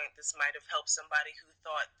some point this might have helped somebody who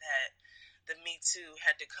thought that the Me Too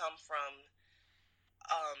had to come from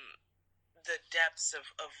the depths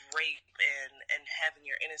of rape and having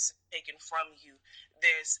your innocence taken from you.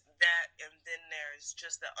 There's that, and then there's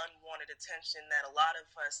just the unwanted attention that a lot of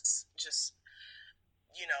us just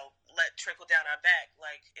let trickle down our back.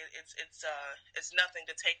 Like it's nothing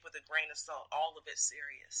to take with a grain of salt. All of it's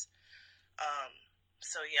serious.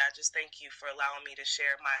 So yeah, I just thank you for allowing me to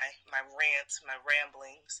share my rants, my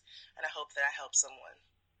ramblings, and I hope that I help someone.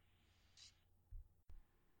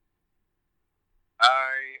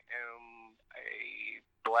 I am a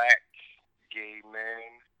black gay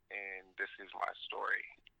man, and this is my story.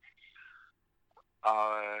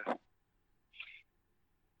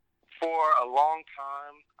 For a long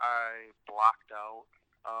time, I blocked out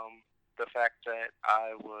the fact that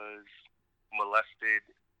I was molested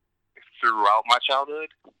throughout my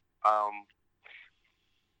childhood.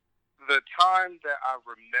 The time that I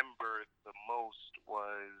remember the most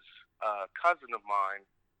was a cousin of mine.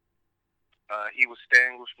 He was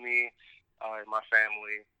staying with me and my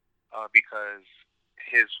family because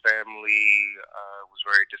his family was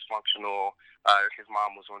very dysfunctional. His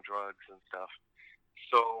mom was on drugs and stuff.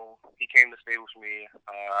 So he came to stay with me.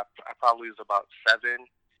 I probably was about 7, 8,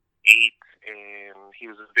 and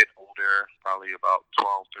he was a bit older, probably about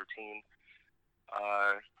 12, 13.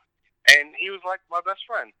 And he was like my best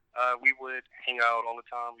friend. We would hang out all the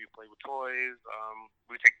time. We would play with toys.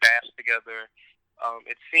 We would take baths together.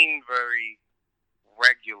 it seemed very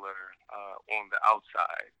regular on the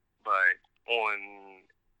outside, but on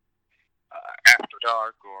after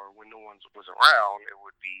dark or when no one was around, it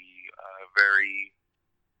would be very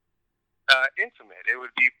intimate. It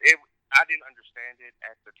would be. I didn't understand it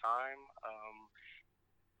at the time,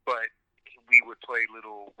 but we would play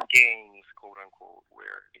little games, quote unquote,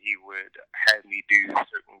 where he would have me do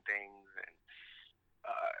certain things, and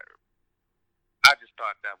uh, I just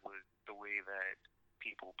thought that was the way that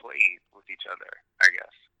people played with each other, I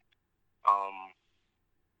guess. Um,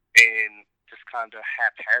 and just kind of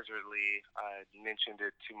haphazardly, I mentioned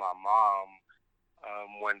it to my mom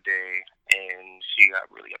one day, and she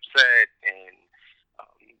got really upset, and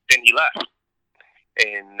then he left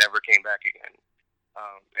and never came back again.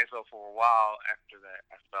 And so for a while after that,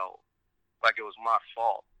 I felt like it was my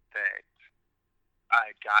fault that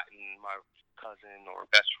I had gotten my cousin or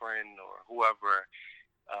best friend or whoever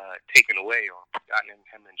taken away or gotten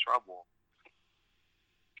him in trouble.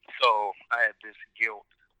 So I had this guilt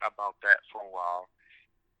about that for a while.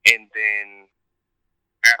 And then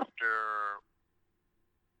after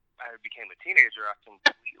I became a teenager, I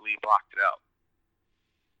completely blocked it out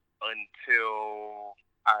until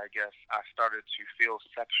I guess I started to feel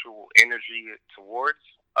sexual energy towards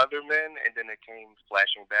other men, and then it came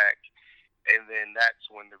flashing back. And then that's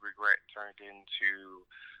when the regret turned into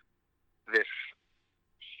this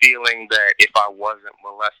feeling that if I wasn't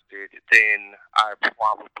molested, then I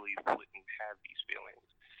probably wouldn't have these feelings.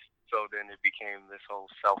 So then it became this whole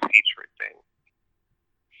self-hatred thing.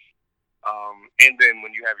 And then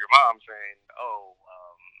when you have your mom saying, "Oh,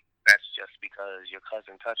 that's just because your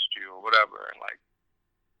cousin touched you or whatever," and like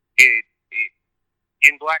it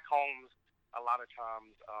in black homes, a lot of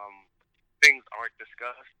times things aren't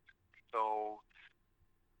discussed. So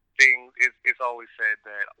it's always said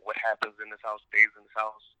that what happens in this house stays in this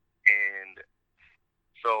house, and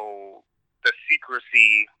so the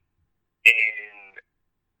secrecy and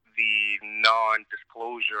the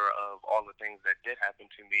non-disclosure of all the things that did happen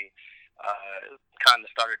to me kind of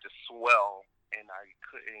started to swell, and I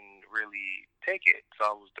couldn't really take it. So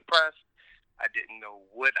I was depressed. I didn't know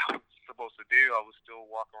what I was supposed to do. I was still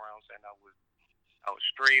walking around saying I was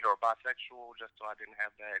straight or bisexual just so I didn't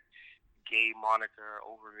have that gay moniker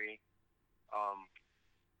over me.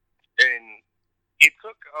 And it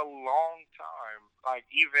took a long time. Like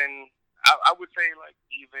even I would say like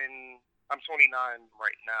even I'm 29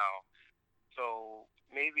 right now, so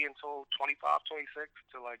maybe until 25, 26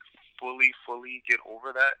 to like fully get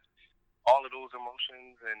over that, all of those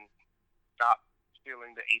emotions and stop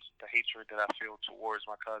feeling the hatred that I feel towards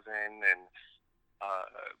my cousin and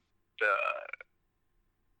the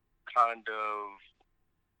kind of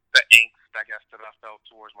the angst, I guess, that I felt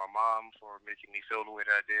towards my mom for making me feel the way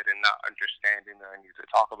that I did and not understanding that I need to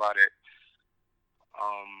talk about it.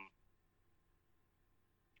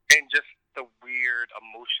 And just the weird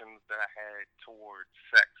emotions that I had towards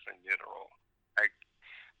sex in general. Like,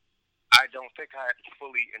 I don't think I had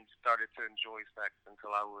fully started to enjoy sex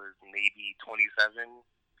until I was maybe 27,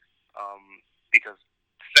 because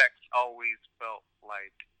sex always felt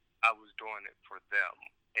like I was doing it for them,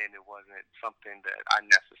 and it wasn't something that I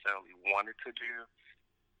necessarily wanted to do.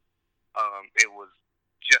 It was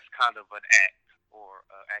just kind of an act, or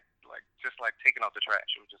act like just like taking out the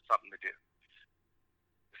trash. It was just something to do.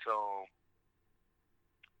 So,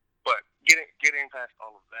 but getting past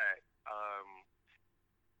all of that,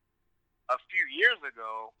 a few years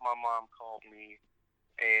ago, my mom called me,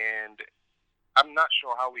 and I'm not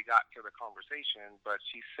sure how we got to the conversation, but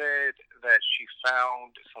she said that she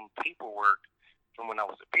found some paperwork from when I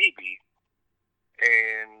was a baby,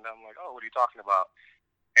 and I'm like, "Oh, what are you talking about?"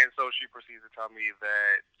 And so she proceeds to tell me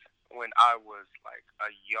that when I was like a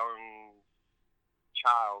young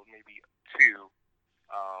child, maybe 2,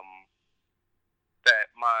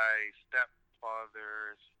 that my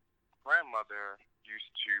stepfather's grandmother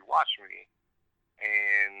used to watch me,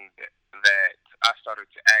 and that I started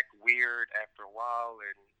to act weird after a while,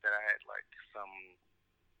 and that I had like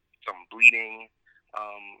some bleeding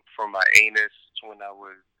from my anus when I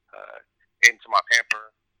was into my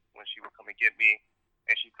pamper when she would come and get me,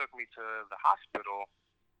 and she took me to the hospital,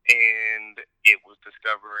 and it was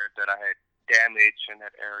discovered that I had damage in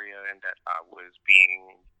that area and that I was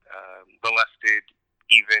being molested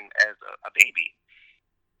even as a baby.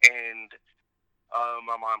 And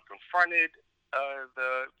my mom confronted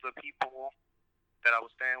the people that I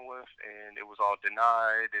was staying with, and it was all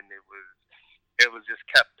denied, and it was just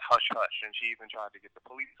kept hush hush. And she even tried to get the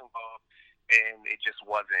police involved, and it just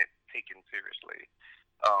wasn't taken seriously.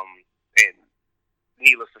 And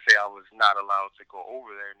needless to say, I was not allowed to go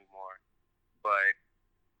over there anymore. But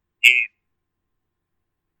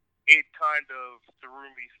it kind of threw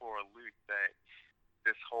me for a loop that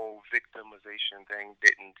this whole victimization thing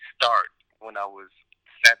didn't start when I was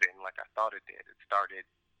 7, like I thought it did. It started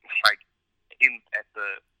like at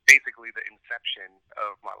the basically the inception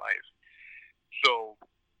of my life. So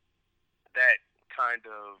that kind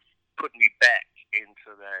of put me back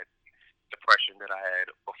into that depression that I had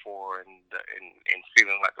before, and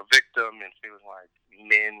feeling like a victim, and feeling like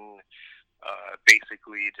men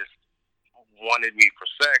basically just wanted me for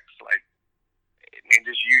sex, like, and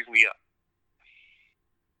just used me up.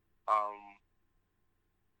 Um,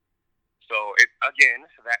 so it again,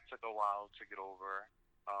 that took a while to get over.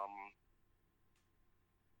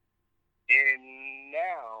 And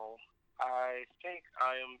now I think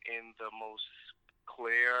I am in the most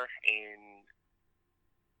clear, and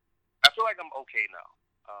I feel like I'm okay now.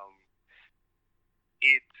 Um,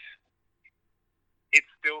 it it's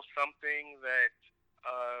still something that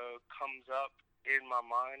comes up in my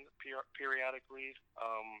mind periodically,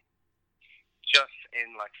 just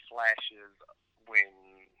in like flashes when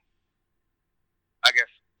I guess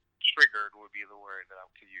triggered would be the word that I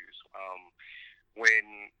would use.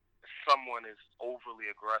 When someone is overly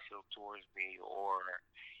aggressive towards me, or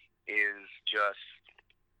is just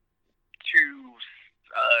too,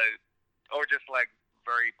 or just like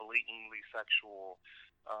very blatantly sexual,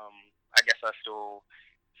 I guess I still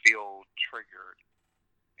feel triggered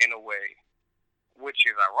in a way, which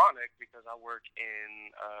is ironic because I work in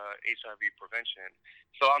HIV prevention.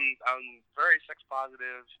 So I'm very sex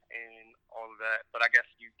positive and all of that, but I guess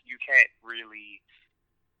you can't really.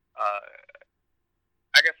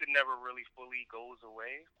 I guess it never really fully goes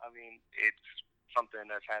away. I mean, it's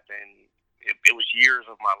something that's happened. It was years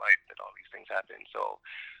of my life that all these things happened. So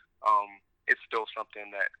it's still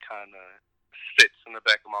something that kind of sits in the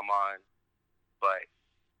back of my mind. But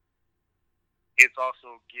it's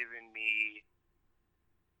also given me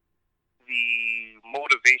the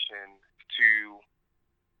motivation to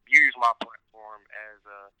use my platform as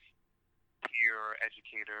a peer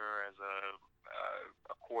educator, as a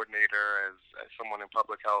coordinator, as someone in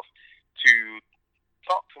public health, to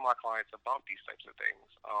talk to my clients about these types of things.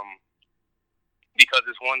 Because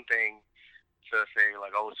it's one thing to say,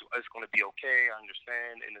 like, oh, it's going to be okay, I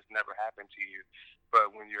understand, and it's never happened to you.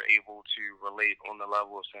 But when you're able to relate on the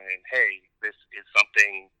level of saying, hey, this is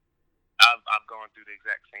something, I've gone through the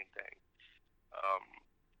exact same thing,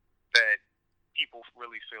 that people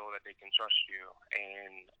really feel that they can trust you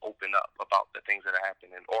and open up about the things that are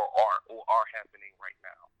happening or are happening right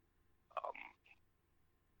now.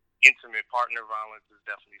 Intimate partner violence is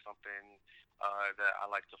definitely something that I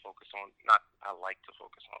like to focus on. Not I like to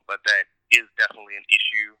focus on, but that is definitely an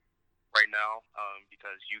issue right now,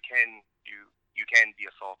 because you can be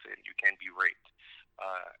assaulted, you can be raped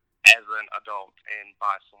as an adult and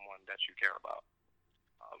by someone that you care about.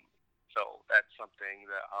 So that's something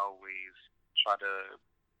that I always try to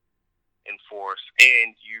enforce.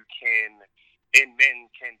 And men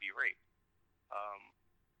can be raped.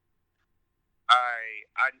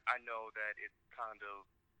 I know that it's kind of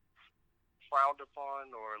frowned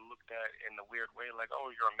upon or looked at in a weird way, like,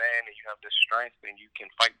 oh, you're a man and you have this strength and you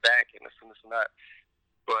can fight back and this and that.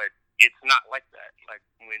 But it's not like that. Like,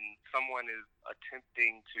 when someone is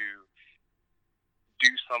attempting to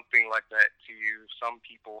do something like that to you, some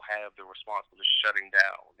people have the response of just shutting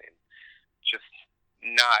down and just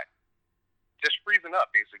freezing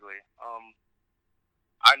up, basically.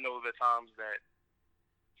 I know the times that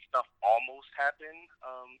stuff almost happened,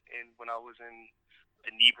 and when I was in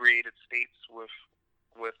inebriated states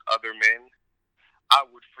with other men, I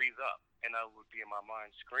would freeze up and I would be in my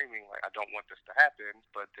mind screaming like, I don't want this to happen.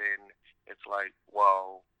 But then it's like,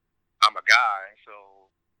 well, I'm a guy,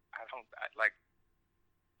 so I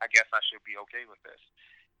guess I should be okay with this.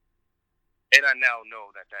 And I now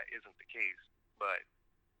know that that isn't the case, but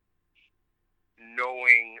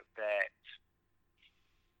knowing that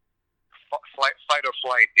fight or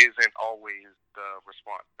flight isn't always the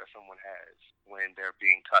response that someone has when they're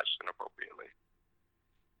being touched inappropriately.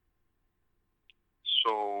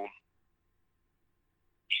 So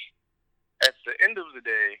at the end of the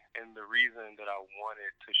day, and the reason that I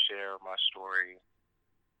wanted to share my story,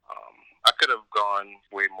 I could have gone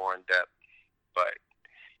way more in depth, but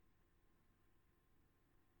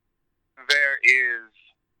there is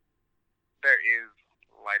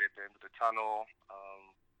light at the end of the tunnel.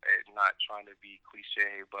 Not trying to be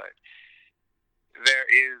cliche, but there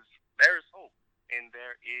is hope, and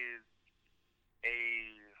there is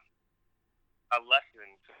a lesson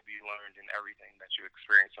to be learned in everything that you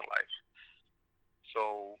experience in life.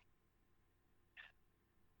 So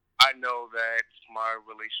I know that my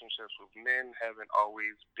relationships with men haven't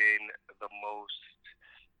always been the most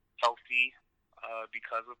healthy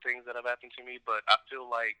because of things that have happened to me, but I feel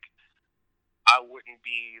like I wouldn't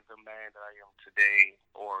be the man that I am today,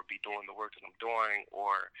 or be doing the work that I'm doing,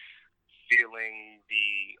 or feeling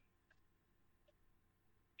the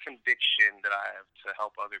conviction that I have to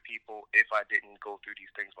help other people if I didn't go through these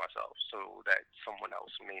things myself, so that someone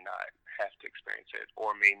else may not have to experience it,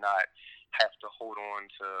 or may not have to hold on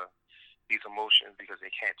to these emotions because they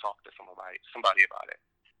can't talk to somebody about it,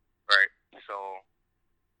 right? So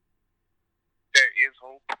there is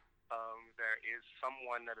hope. There is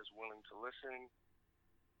someone that is willing to listen.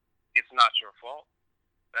 It's not your fault.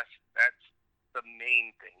 That's the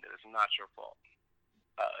main thing. That it's not your fault.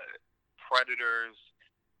 Predators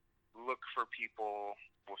look for people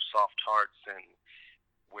with soft hearts and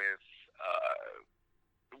with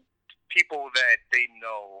people that they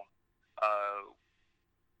know,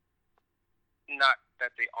 not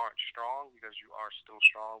that they aren't strong, because you are still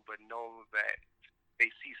strong, but know that they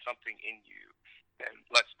see something in you that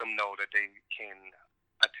lets them know that they can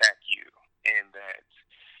attack you, and that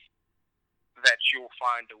you'll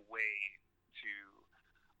find a way to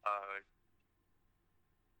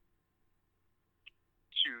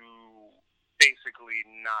basically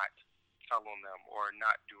not tell on them or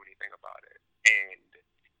not do anything about it, and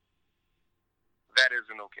that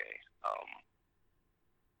isn't okay.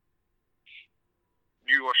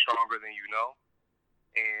 You are stronger than you know,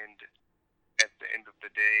 and at the end of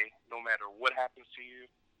the day, no matter what happens to you,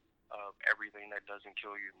 everything that doesn't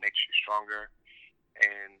kill you makes you stronger.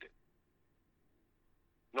 And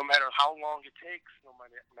no matter how long it takes, no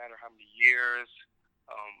matter how many years,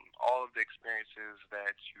 all of the experiences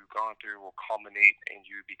that you've gone through will culminate in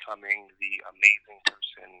you becoming the amazing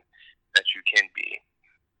person that you can be.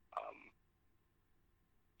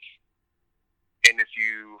 And if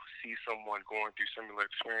you see someone going through similar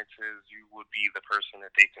experiences, you would be the person that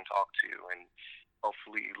they can talk to and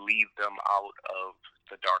hopefully lead them out of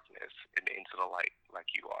the darkness and into the light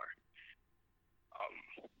like you are.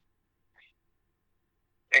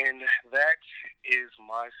 And that is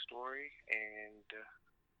my story, and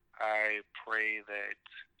I pray that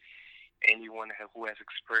anyone who has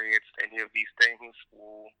experienced any of these things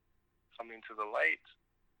will come into the light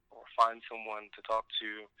or find someone to talk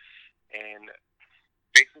to, and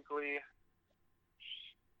basically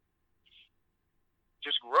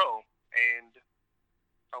just grow and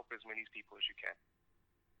help as many people as you can.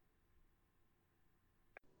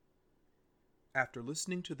 After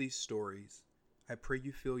listening to these stories, I pray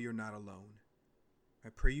you feel you're not alone. I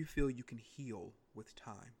pray you feel you can heal with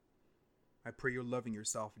time. I pray you're loving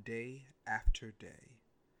yourself day after day.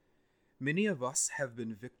 Many of us have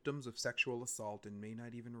been victims of sexual assault and may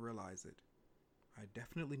not even realize it. I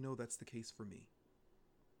definitely know that's the case for me.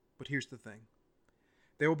 But here's the thing.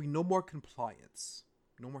 There will be no more compliance,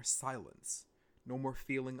 no more silence, no more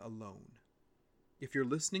feeling alone. If you're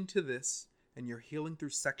listening to this and you're healing through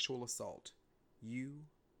sexual assault, you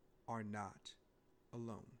are not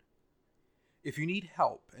alone. If you need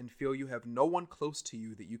help and feel you have no one close to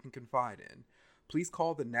you that you can confide in, please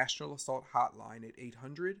call the National Assault Hotline at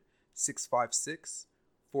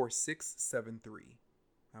 800-656-4673.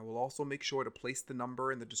 I will also make sure to place the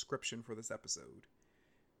number in the description for this episode.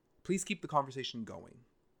 Please keep the conversation going.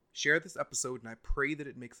 Share this episode, and I pray that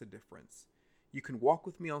it makes a difference. You can walk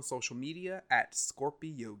with me on social media at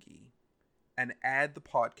ScorpioYogi and add the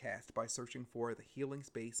podcast by searching for the Healing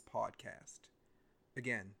Space Podcast.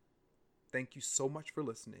 Again, thank you so much for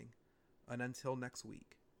listening, and until next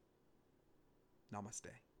week,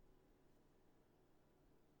 namaste.